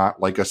tightness. It's not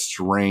like a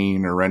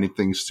strain or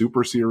anything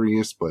super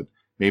serious, but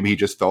maybe he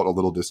just felt a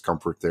little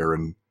discomfort there,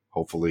 and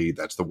hopefully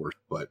that's the worst.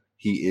 But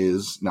he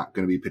is not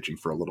going to be pitching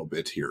for a little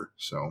bit here.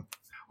 So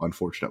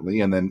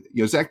unfortunately. And then,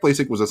 Zach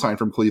Placic was assigned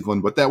from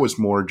Cleveland, but that was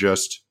more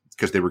just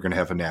because they were going to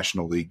have a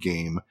National League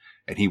game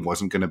and he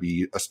wasn't going to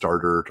be a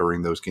starter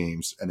during those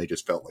games. And they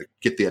just felt like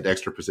get that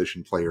extra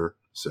position player.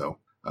 So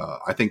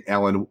I think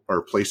Allen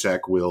or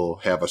Placic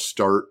will have a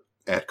start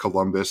at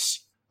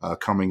Columbus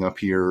coming up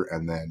here,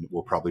 and then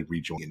we'll probably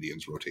rejoin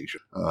Indians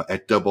rotation.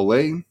 At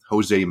AA,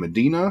 Jose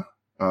Medina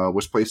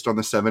was placed on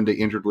the 7-day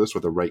injured list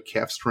with a right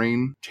calf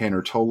strain.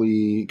 Tanner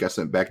Tully got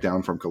sent back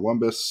down from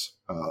Columbus.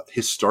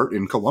 His start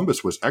in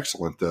Columbus was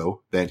excellent,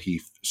 though, that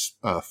he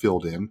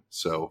filled in.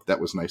 So that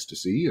was nice to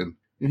see. And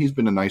he's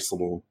been a nice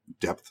little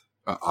depth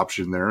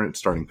option there in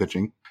starting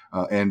pitching.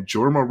 And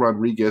Jormo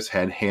Rodriguez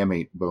had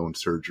hamate bone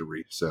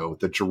surgery. So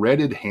the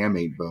dreaded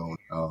hamate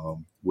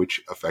bone, which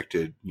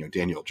affected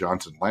Daniel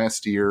Johnson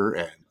last year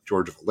and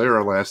George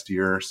Valera last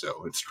year.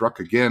 So it struck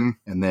again.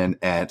 And then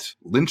at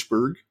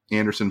Lynchburg,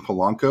 Anderson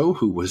Polanco,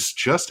 who was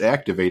just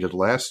activated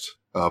last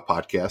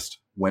podcast,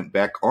 went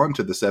back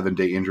onto the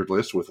 7-day injured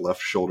list with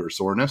left shoulder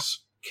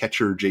soreness.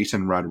 Catcher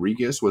Jason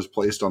Rodriguez was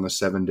placed on the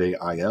 7-day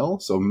IL.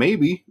 So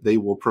maybe they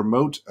will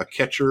promote a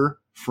catcher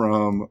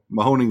from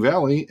Mahoning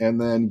Valley, and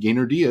then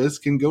Gaynor Diaz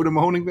can go to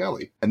Mahoning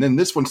Valley. And then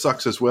this one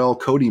sucks as well.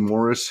 Cody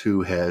Morris,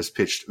 who has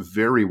pitched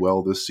very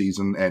well this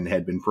season and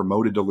had been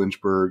promoted to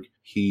Lynchburg,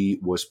 he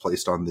was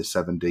placed on the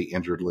 7-day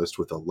injured list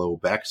with a low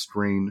back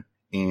strain.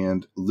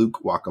 And Luke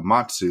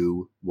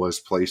Wakamatsu was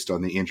placed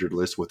on the injured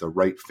list with a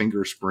right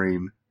finger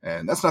sprain.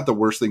 And that's not the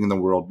worst thing in the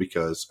world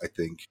because I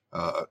think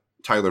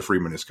Tyler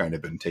Freeman has kind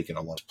of been taking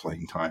a lot of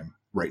playing time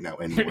right now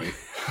anyway.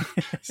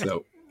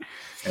 So,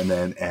 and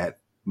then at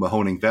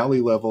Mahoning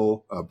Valley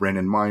level,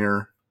 Brandon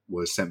Meyer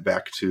was sent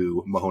back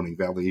to Mahoning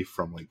Valley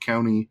from Lake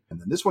County.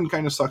 And then this one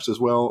kind of sucks as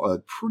well. A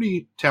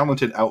pretty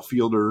talented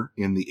outfielder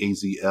in the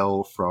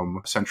AZL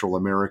from Central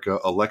America,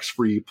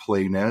 Alexfree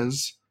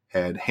Plainez,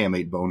 had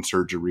hamate bone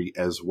surgery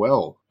as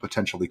well.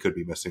 Potentially could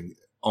be missing,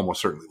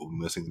 almost certainly will be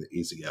missing the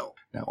AZL.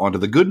 Now, on to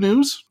the good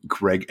news.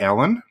 Greg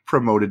Allen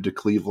promoted to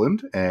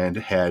Cleveland and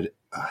had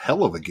a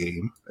hell of a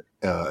game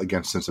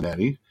against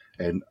Cincinnati.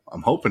 And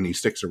I'm hoping he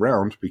sticks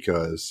around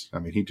because,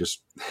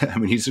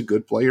 he's a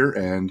good player.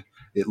 And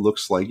it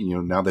looks like,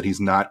 now that he's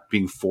not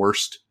being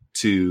forced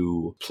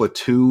to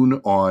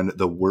platoon on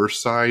the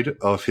worst side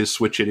of his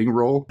switch hitting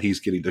role, he's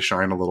getting to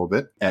shine a little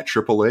bit. At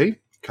AAA,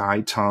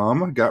 Kai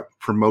Tom got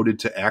promoted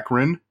to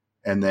Akron,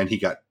 and then he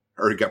got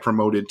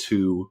promoted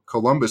to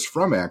Columbus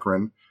from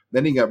Akron.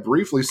 Then he got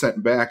briefly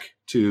sent back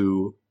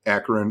to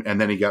Akron, and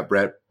then he got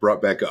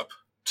brought back up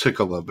to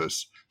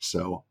Columbus.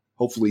 So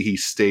hopefully he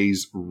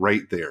stays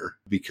right there,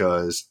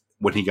 because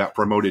when he got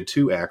promoted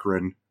to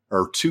Akron,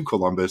 or to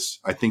Columbus,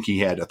 I think he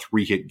had a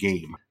 3-hit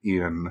game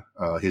in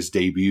his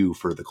debut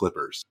for the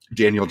Clippers.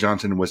 Daniel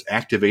Johnson was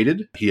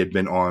activated. He had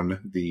been on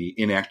the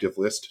inactive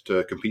list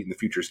to compete in the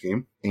Futures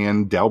game.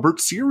 And Dalbert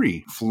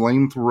Siri,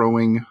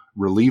 flame-throwing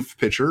relief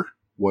pitcher,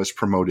 was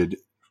promoted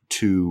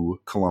to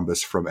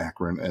Columbus from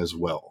Akron as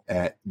well.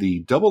 At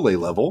the AA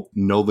level,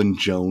 Nolan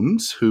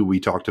Jones, who we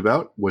talked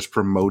about, was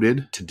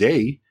promoted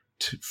today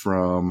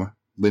from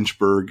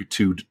Lynchburg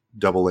to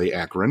AA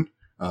Akron.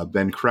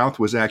 Ben Krauth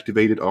was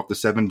activated off the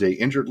 7-day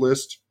injured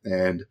list,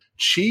 and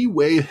Chi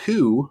Wei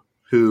Hu,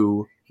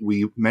 who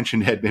we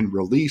mentioned had been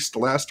released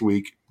last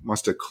week,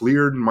 must have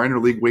cleared minor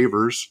league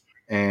waivers,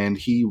 and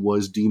he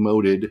was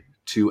demoted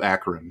to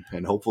Akron.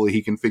 And hopefully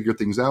he can figure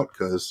things out,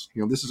 because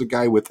this is a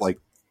guy with like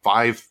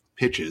 5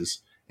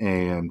 pitches,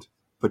 and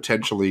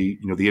potentially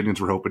the Indians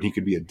were hoping he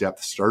could be a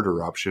depth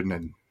starter option,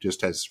 and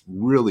just has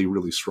really,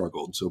 really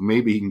struggled. So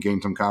maybe he can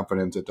gain some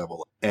confidence at AA.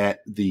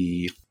 At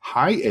the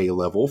high A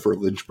level for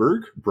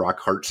Lynchburg, Brock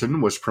Hartson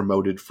was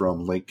promoted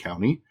from Lake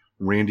County.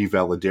 Randy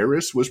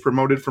Valadares was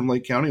promoted from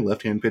Lake County,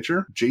 left-hand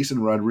pitcher.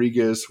 Jason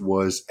Rodriguez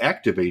was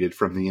activated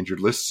from the injured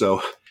list.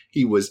 So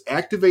he was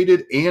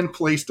activated and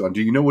placed on.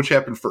 Do you know which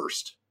happened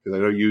first? Because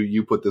I know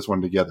you put this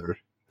one together.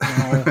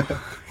 No.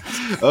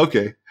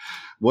 Okay,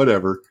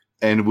 whatever.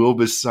 And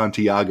Wilbus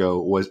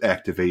Santiago was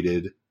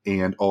activated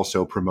and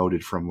also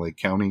promoted from Lake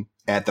County.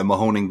 At the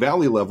Mahoning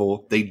Valley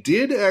level, they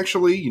did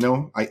actually,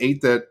 I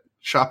ate that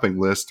shopping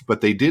list,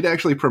 but they did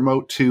actually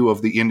promote 2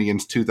 of the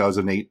Indians'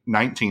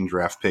 2019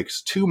 draft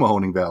picks to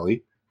Mahoning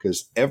Valley,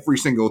 because every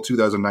single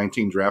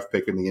 2019 draft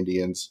pick in the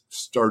Indians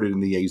started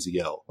in the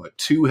AZL. But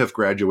 2 have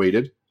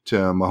graduated to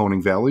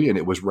Mahoning Valley, and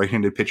it was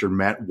right-handed pitcher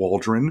Matt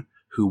Waldron,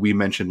 who we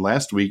mentioned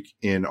last week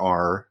in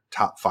our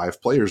top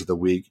 5 players of the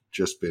week,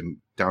 just been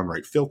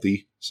downright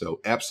filthy,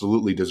 so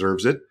absolutely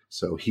deserves it.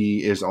 So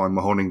he is on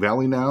Mahoning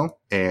Valley now.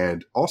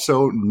 And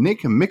also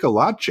Nick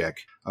Mikolajczyk,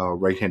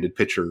 right-handed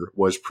pitcher,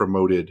 was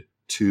promoted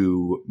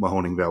to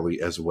Mahoning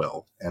Valley as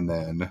well. And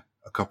then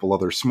a couple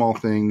other small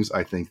things.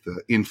 I think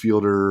the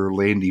infielder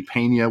Landy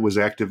Pena was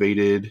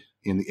activated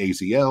in the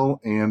AZL,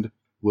 and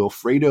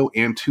Wilfredo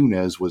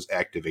Antunes was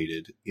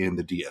activated in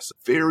the DS.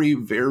 Very,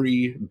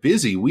 very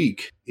busy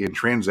week in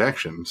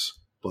transactions.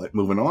 But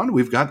moving on,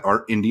 we've got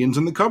our Indians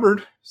in the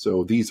cupboard.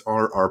 So these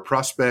are our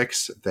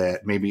prospects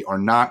that maybe are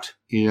not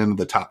in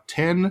the top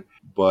 10,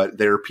 but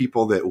they're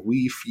people that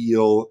we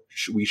feel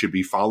we should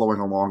be following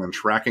along and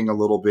tracking a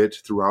little bit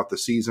throughout the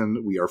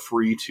season. We are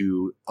free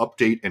to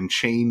update and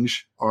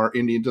change our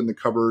Indians in the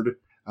cupboard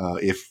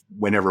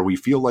whenever we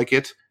feel like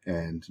it.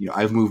 And,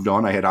 I've moved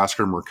on. I had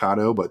Oscar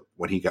Mercado, but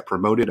when he got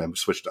promoted, I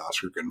switched to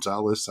Oscar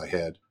Gonzalez. I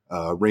had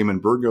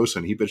Raymond Burgos,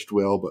 and he pitched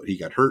well, but he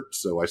got hurt.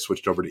 So I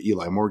switched over to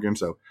Eli Morgan.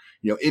 So,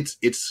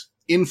 it's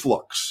in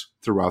flux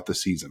throughout the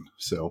season.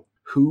 So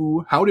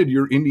how did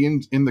your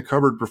Indians in the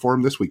cupboard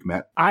perform this week,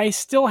 Matt? I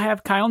still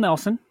have Kyle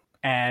Nelson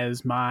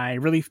as my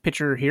relief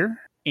pitcher here,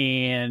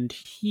 and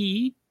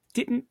he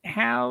didn't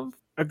have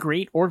a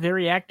great or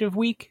very active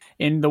week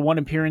in the one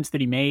appearance that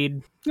he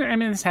made. I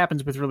mean, this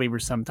happens with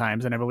relievers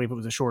sometimes, and I believe it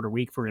was a shorter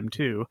week for him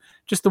too.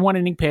 Just the 1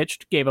 inning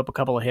pitched, gave up a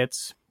couple of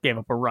hits, gave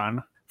up a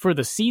run. For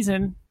the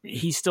season,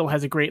 he still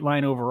has a great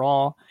line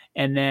overall.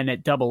 And then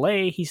at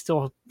AA, he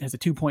still has a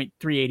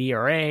 2.38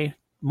 ERA,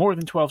 more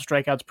than 12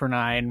 strikeouts per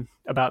 9,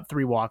 about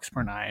 3 walks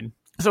per 9.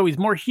 So he's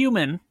more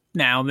human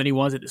now than he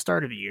was at the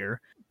start of the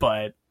year,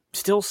 but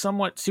still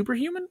somewhat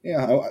superhuman.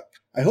 Yeah,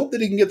 I hope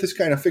that he can get this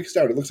kind of fixed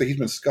out. It looks like he's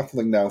been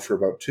scuffling now for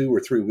about 2 or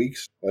 3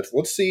 weeks.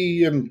 Let's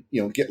see him,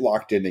 get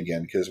locked in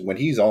again, because when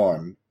he's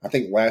on, I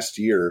think last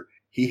year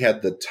he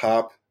had the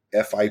top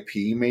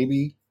FIP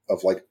maybe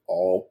of like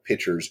all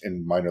pitchers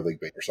in minor league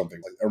baseball or something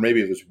like that. Or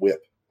maybe it was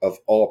whip of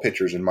all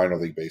pitchers in minor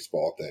league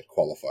baseball that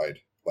qualified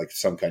like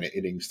some kind of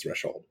innings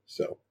threshold.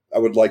 So I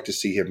would like to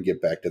see him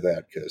get back to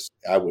that because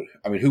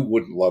who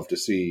wouldn't love to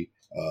see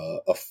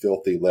a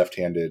filthy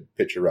left-handed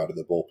pitcher out of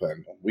the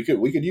bullpen? We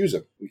could use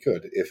him. We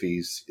could if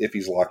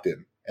he's locked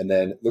in. And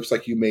then it looks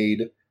like you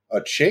made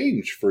a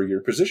change for your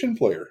position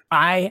player.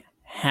 I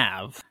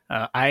have.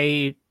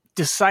 I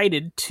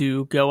decided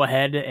to go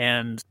ahead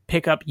and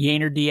pick up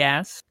Yainer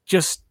Diaz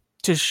just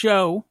to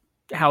show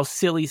how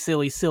silly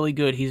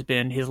good he's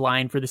been. His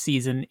line for the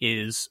season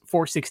is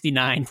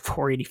 469,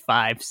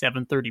 485,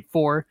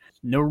 734.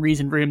 No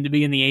reason for him to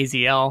be in the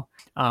AZL.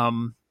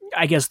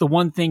 I guess the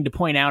one thing to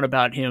point out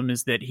about him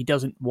is that he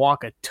doesn't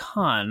walk a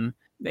ton,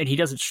 and he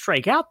doesn't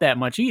strike out that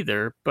much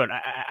either. But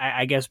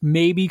I guess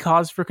maybe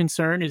cause for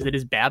concern is that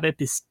his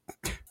BABIP is...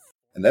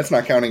 And that's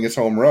not counting his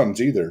home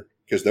runs either,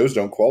 because those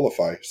don't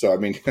qualify. So,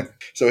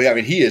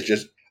 he is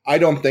just... I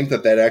don't think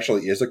that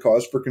actually is a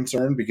cause for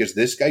concern because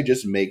this guy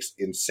just makes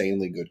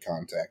insanely good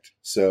contact.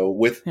 So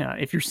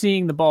if you're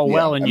seeing the ball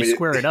well and you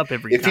square it up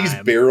every time. If he's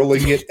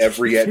barreling it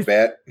every at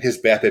bat,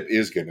 his BABIP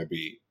is going to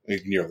be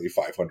nearly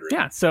 500.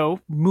 Yeah. So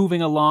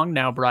moving along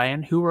now,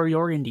 Brian, who are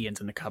your Indians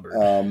in the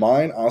cupboard?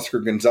 Mine, Oscar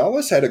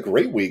Gonzalez had a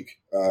great week.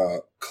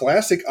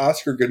 Classic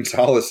Oscar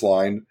Gonzalez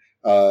line,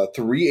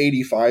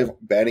 385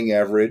 batting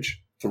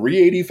average,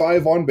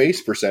 385 on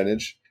base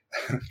percentage.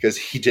 Because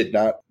he did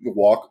not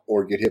walk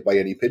or get hit by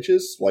any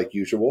pitches like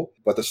usual.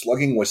 But the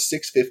slugging was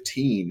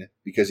 615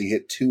 because he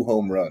hit 2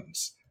 home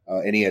runs.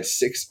 And he had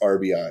 6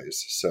 RBIs.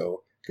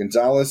 So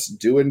Gonzalez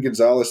doing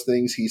Gonzalez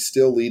things. He's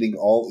still leading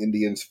all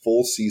Indians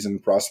full season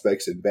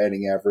prospects in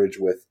batting average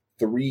with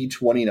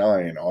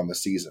 329 on the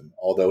season.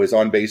 Although his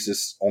on base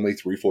is only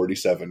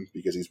 347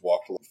 because he's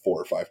walked 4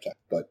 or 5 times.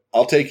 But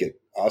I'll take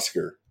it.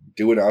 Oscar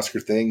doing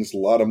Oscar things. A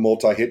lot of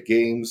multi-hit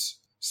games.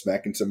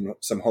 Smacking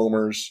some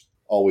homers.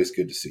 Always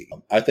good to see.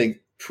 I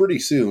think pretty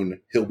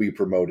soon he'll be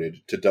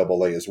promoted to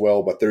AA as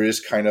well, but there is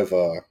kind of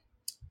a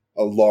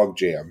log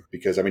jam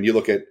because, you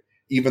look at,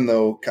 even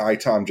though Kai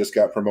Tom just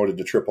got promoted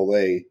to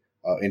AAA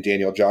and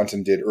Daniel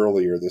Johnson did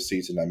earlier this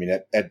season,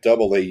 at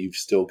AA you've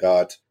still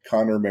got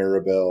Connor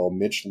Maribel,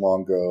 Mitch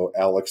Longo,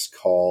 Alex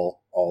Call,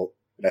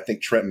 and I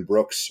think Trenton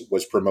Brooks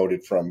was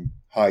promoted from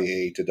high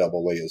A to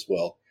AA as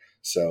well.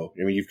 So,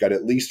 you've got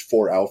at least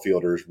 4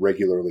 outfielders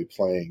regularly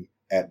playing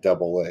at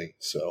AA.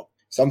 So,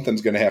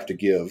 something's going to have to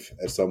give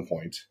at some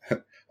point.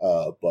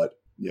 But,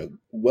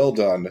 well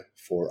done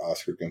for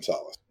Oscar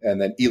Gonzalez.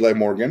 And then Eli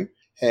Morgan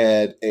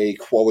had a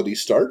quality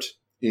start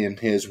in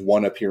his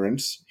 1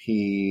 appearance.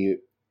 He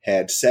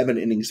had 7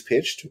 innings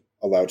pitched,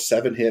 allowed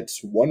 7 hits,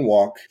 1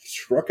 walk,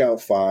 struck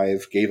out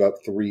 5, gave up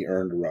 3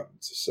 earned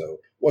runs. So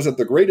wasn't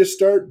the greatest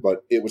start,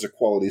 but it was a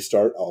quality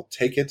start. I'll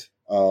take it.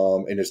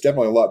 And it's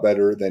definitely a lot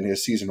better than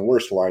his season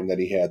worst line that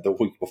he had the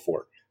week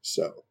before.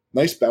 So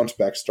nice bounce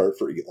back start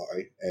for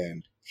Eli.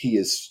 And he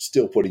is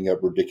still putting up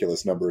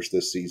ridiculous numbers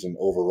this season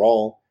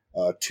overall.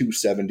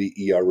 2.70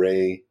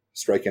 ERA,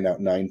 striking out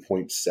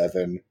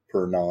 9.7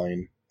 per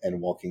 9,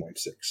 and walking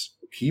 0.6.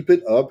 Keep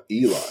it up,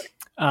 Eli.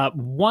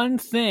 One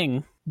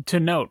thing to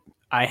note,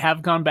 I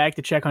have gone back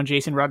to check on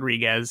Jason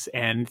Rodriguez,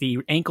 and the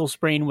ankle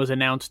sprain was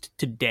announced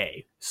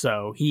today.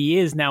 So he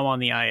is now on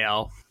the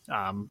IL,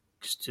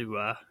 just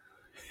to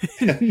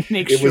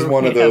make sure. It was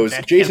one of those,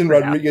 Jason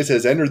Rodriguez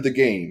has entered the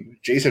game.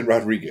 Jason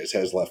Rodriguez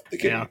has left the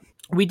game. Yeah.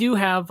 We do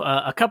have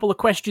a couple of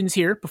questions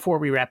here before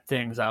we wrap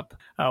things up.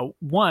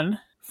 One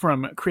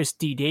from Chris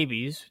D.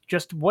 Davies.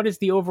 Just what is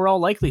the overall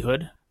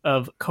likelihood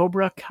of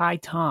Cobra Kai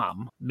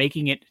Tom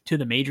making it to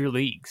the major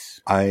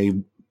leagues? I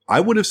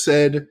would have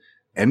said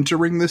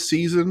entering this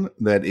season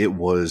that it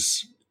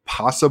was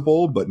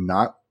possible, but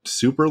not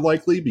super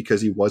likely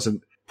because he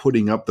wasn't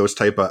putting up those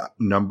type of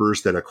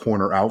numbers that a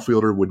corner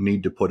outfielder would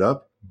need to put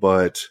up.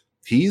 But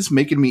he's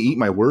making me eat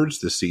my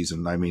words this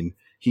season.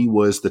 He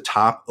was the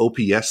top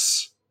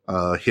OPS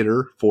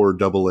hitter for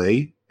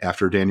AA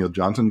after Daniel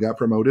Johnson got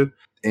promoted,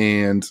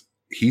 and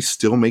he's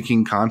still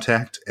making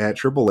contact at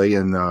AAA.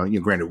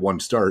 And granted, 1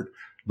 start,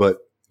 but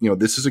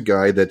this is a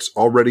guy that's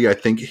already, I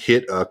think,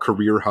 hit a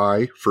career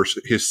high for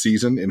his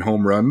season in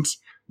home runs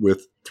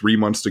with 3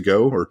 months to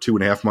go or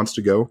 2.5 months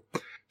to go.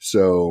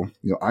 So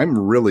I'm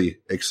really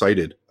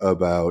excited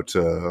about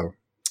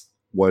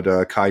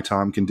what Kai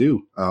Tom can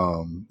do.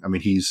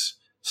 He's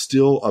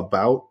still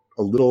about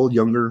a little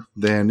younger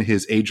than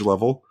his age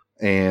level,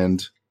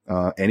 and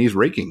he's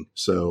raking.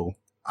 So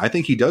I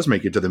think he does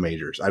make it to the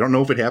majors. I don't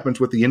know if it happens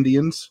with the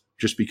Indians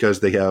just because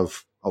they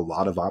have a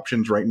lot of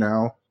options right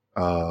now.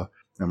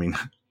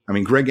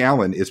 Greg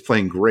Allen is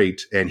playing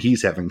great and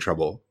he's having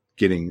trouble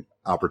getting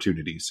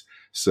opportunities.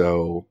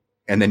 So,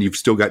 and then you've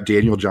still got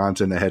Daniel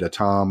Johnson ahead of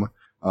Tom.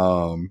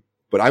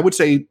 But I would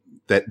say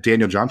that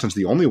Daniel Johnson's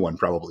the only one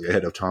probably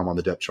ahead of Tom on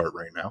the depth chart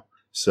right now.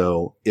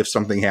 So if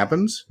something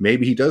happens,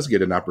 maybe he does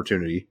get an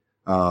opportunity,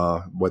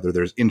 whether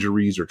there's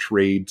injuries or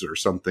trades or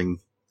something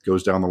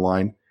goes down the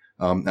line.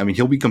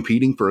 He'll be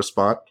competing for a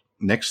spot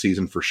next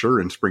season for sure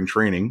in spring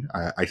training.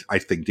 I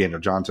think Daniel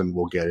Johnson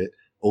will get it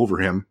over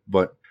him,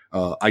 but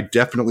I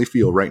definitely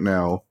feel right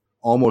now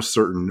almost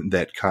certain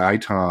that Kai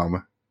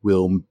Tom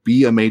will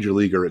be a major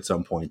leaguer at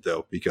some point,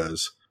 though,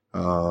 because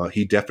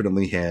he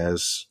definitely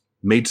has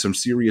made some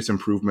serious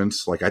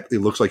improvements. Like it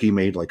looks like he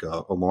made like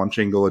a launch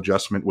angle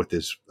adjustment with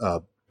his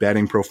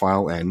batting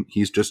profile, and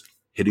he's just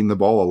hitting the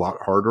ball a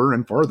lot harder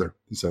and farther.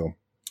 So,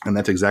 and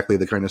that's exactly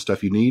the kind of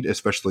stuff you need,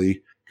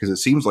 especially because it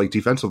seems like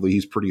defensively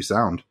he's pretty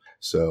sound.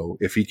 So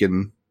if he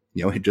can,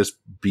 just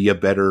be a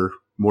better,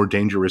 more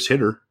dangerous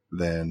hitter,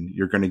 then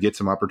you're going to get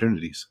some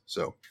opportunities.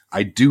 So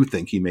I do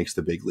think he makes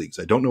the big leagues.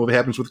 I don't know if it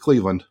happens with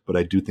Cleveland, but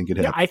I do think it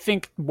happens. I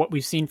think what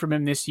we've seen from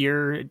him this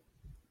year,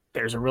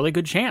 there's a really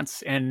good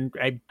chance. And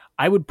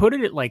I would put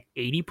it at like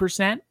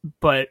 80%,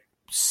 but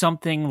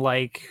something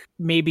like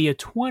maybe a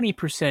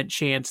 20%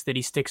 chance that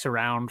he sticks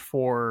around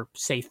for,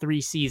 say,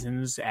 3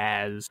 seasons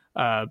as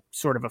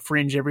sort of a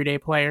fringe everyday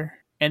player.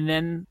 And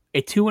then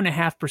a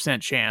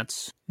 2.5%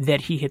 chance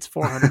that he hits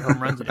 400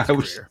 home runs in his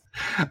career.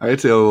 I'd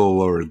say a little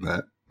lower than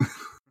that.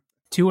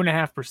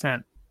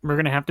 2.5%. We're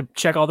going to have to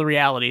check all the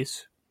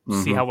realities,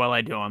 see how well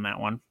I do on that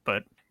one.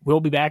 But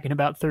we'll be back in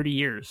about 30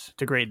 years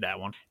to grade that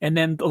one. And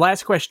then the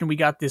last question we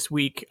got this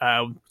week,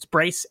 it's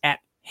Bryce at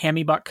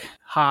Hammybuck,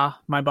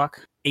 my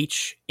buck,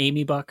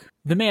 Amy Buck.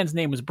 The man's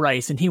name was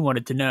Bryce, and he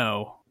wanted to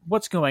know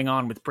what's going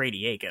on with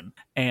Brady Aiken.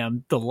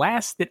 And the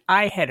last that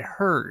I had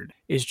heard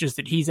is just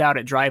that he's out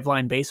at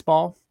Driveline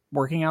Baseball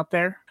working out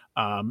there.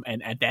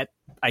 And at that,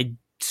 I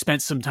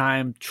spent some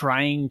time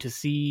trying to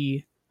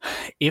see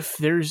if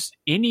there's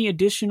any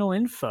additional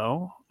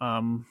info.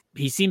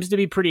 He seems to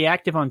be pretty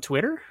active on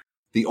Twitter.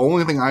 The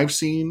only thing I've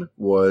seen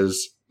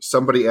was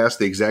somebody asked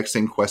the exact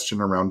same question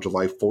around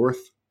July 4th,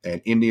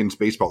 and Indians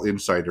Baseball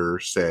Insider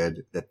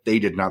said that they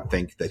did not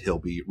think that he'll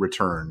be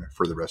returned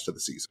for the rest of the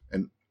season.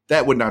 And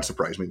that would not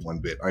surprise me one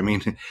bit. I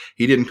mean,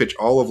 he didn't pitch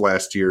all of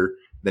last year,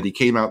 then he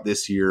came out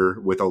this year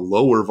with a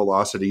lower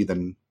velocity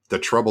than the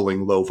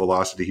troubling low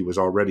velocity he was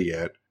already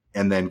at,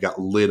 and then got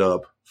lit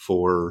up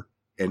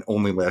and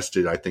only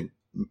lasted, I think,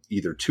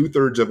 either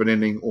 2/3 of an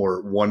inning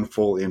or 1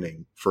 full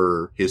inning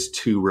for his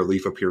 2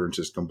 relief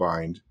appearances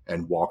combined,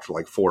 and walked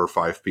like 4 or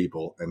 5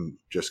 people and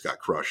just got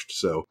crushed.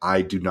 So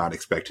I do not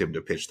expect him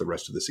to pitch the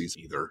rest of the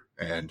season either.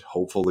 And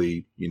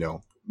hopefully,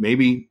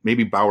 maybe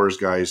Bauer's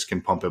guys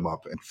can pump him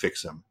up and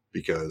fix him,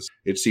 because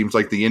it seems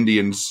like the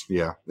Indians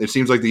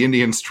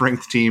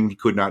strength team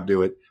could not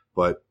do it.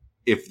 But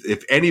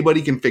if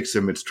anybody can fix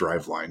him, it's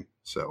Driveline.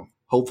 So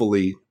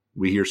hopefully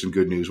we hear some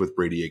good news with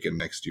Brady Aiken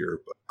next year,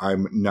 but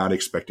I'm not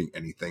expecting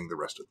anything the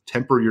rest of it.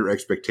 Temper your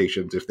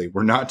expectations if they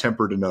were not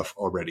tempered enough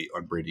already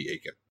on Brady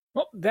Aiken.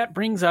 Well, that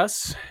brings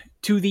us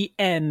to the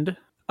end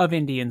of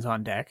Indians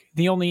on Deck.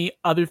 The only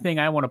other thing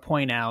I want to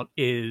point out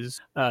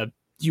is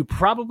you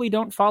probably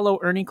don't follow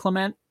Ernie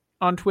Clement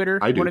on Twitter,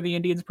 one of the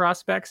Indians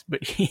prospects,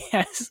 but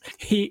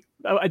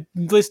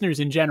listeners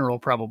in general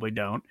probably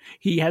don't.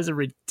 He has a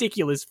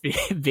ridiculous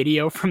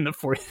video from the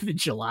 4th of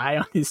July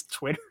on his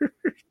Twitter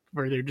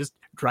where they're just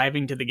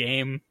driving to the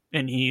game,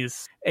 and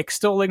he's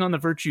extolling on the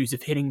virtues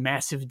of hitting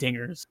massive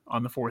dingers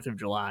on the 4th of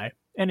July.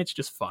 And it's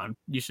just fun.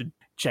 You should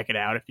check it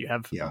out if you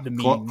have the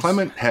means.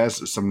 Clement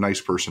has some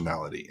nice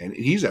personality, and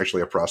he's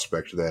actually a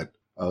prospect that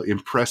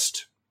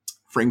impressed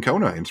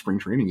Francona in spring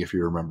training, if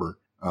you remember,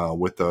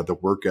 with the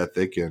work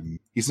ethic. And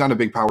he's not a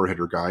big power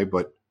hitter guy,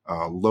 but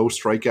low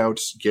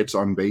strikeouts, gets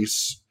on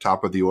base,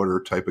 top of the order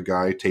type of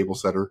guy, table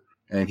setter.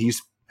 And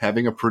he's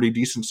having a pretty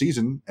decent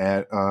season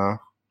at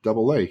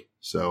Double-A.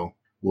 So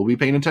we'll be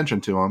paying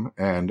attention to him,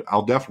 and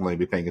I'll definitely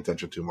be paying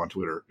attention to him on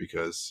Twitter,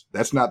 because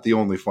that's not the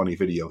only funny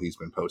video he's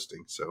been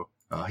posting. So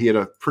he had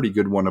a pretty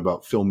good one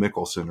about Phil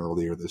Mickelson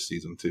earlier this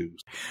season too.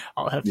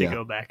 I'll have to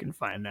go back and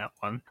find that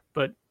one.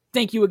 But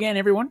thank you again,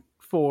 everyone,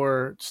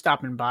 for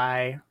stopping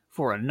by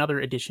for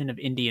another edition of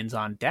Indians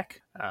on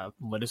Deck.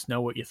 Let us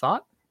know what you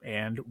thought,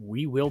 and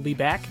we will be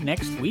back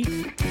next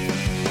week.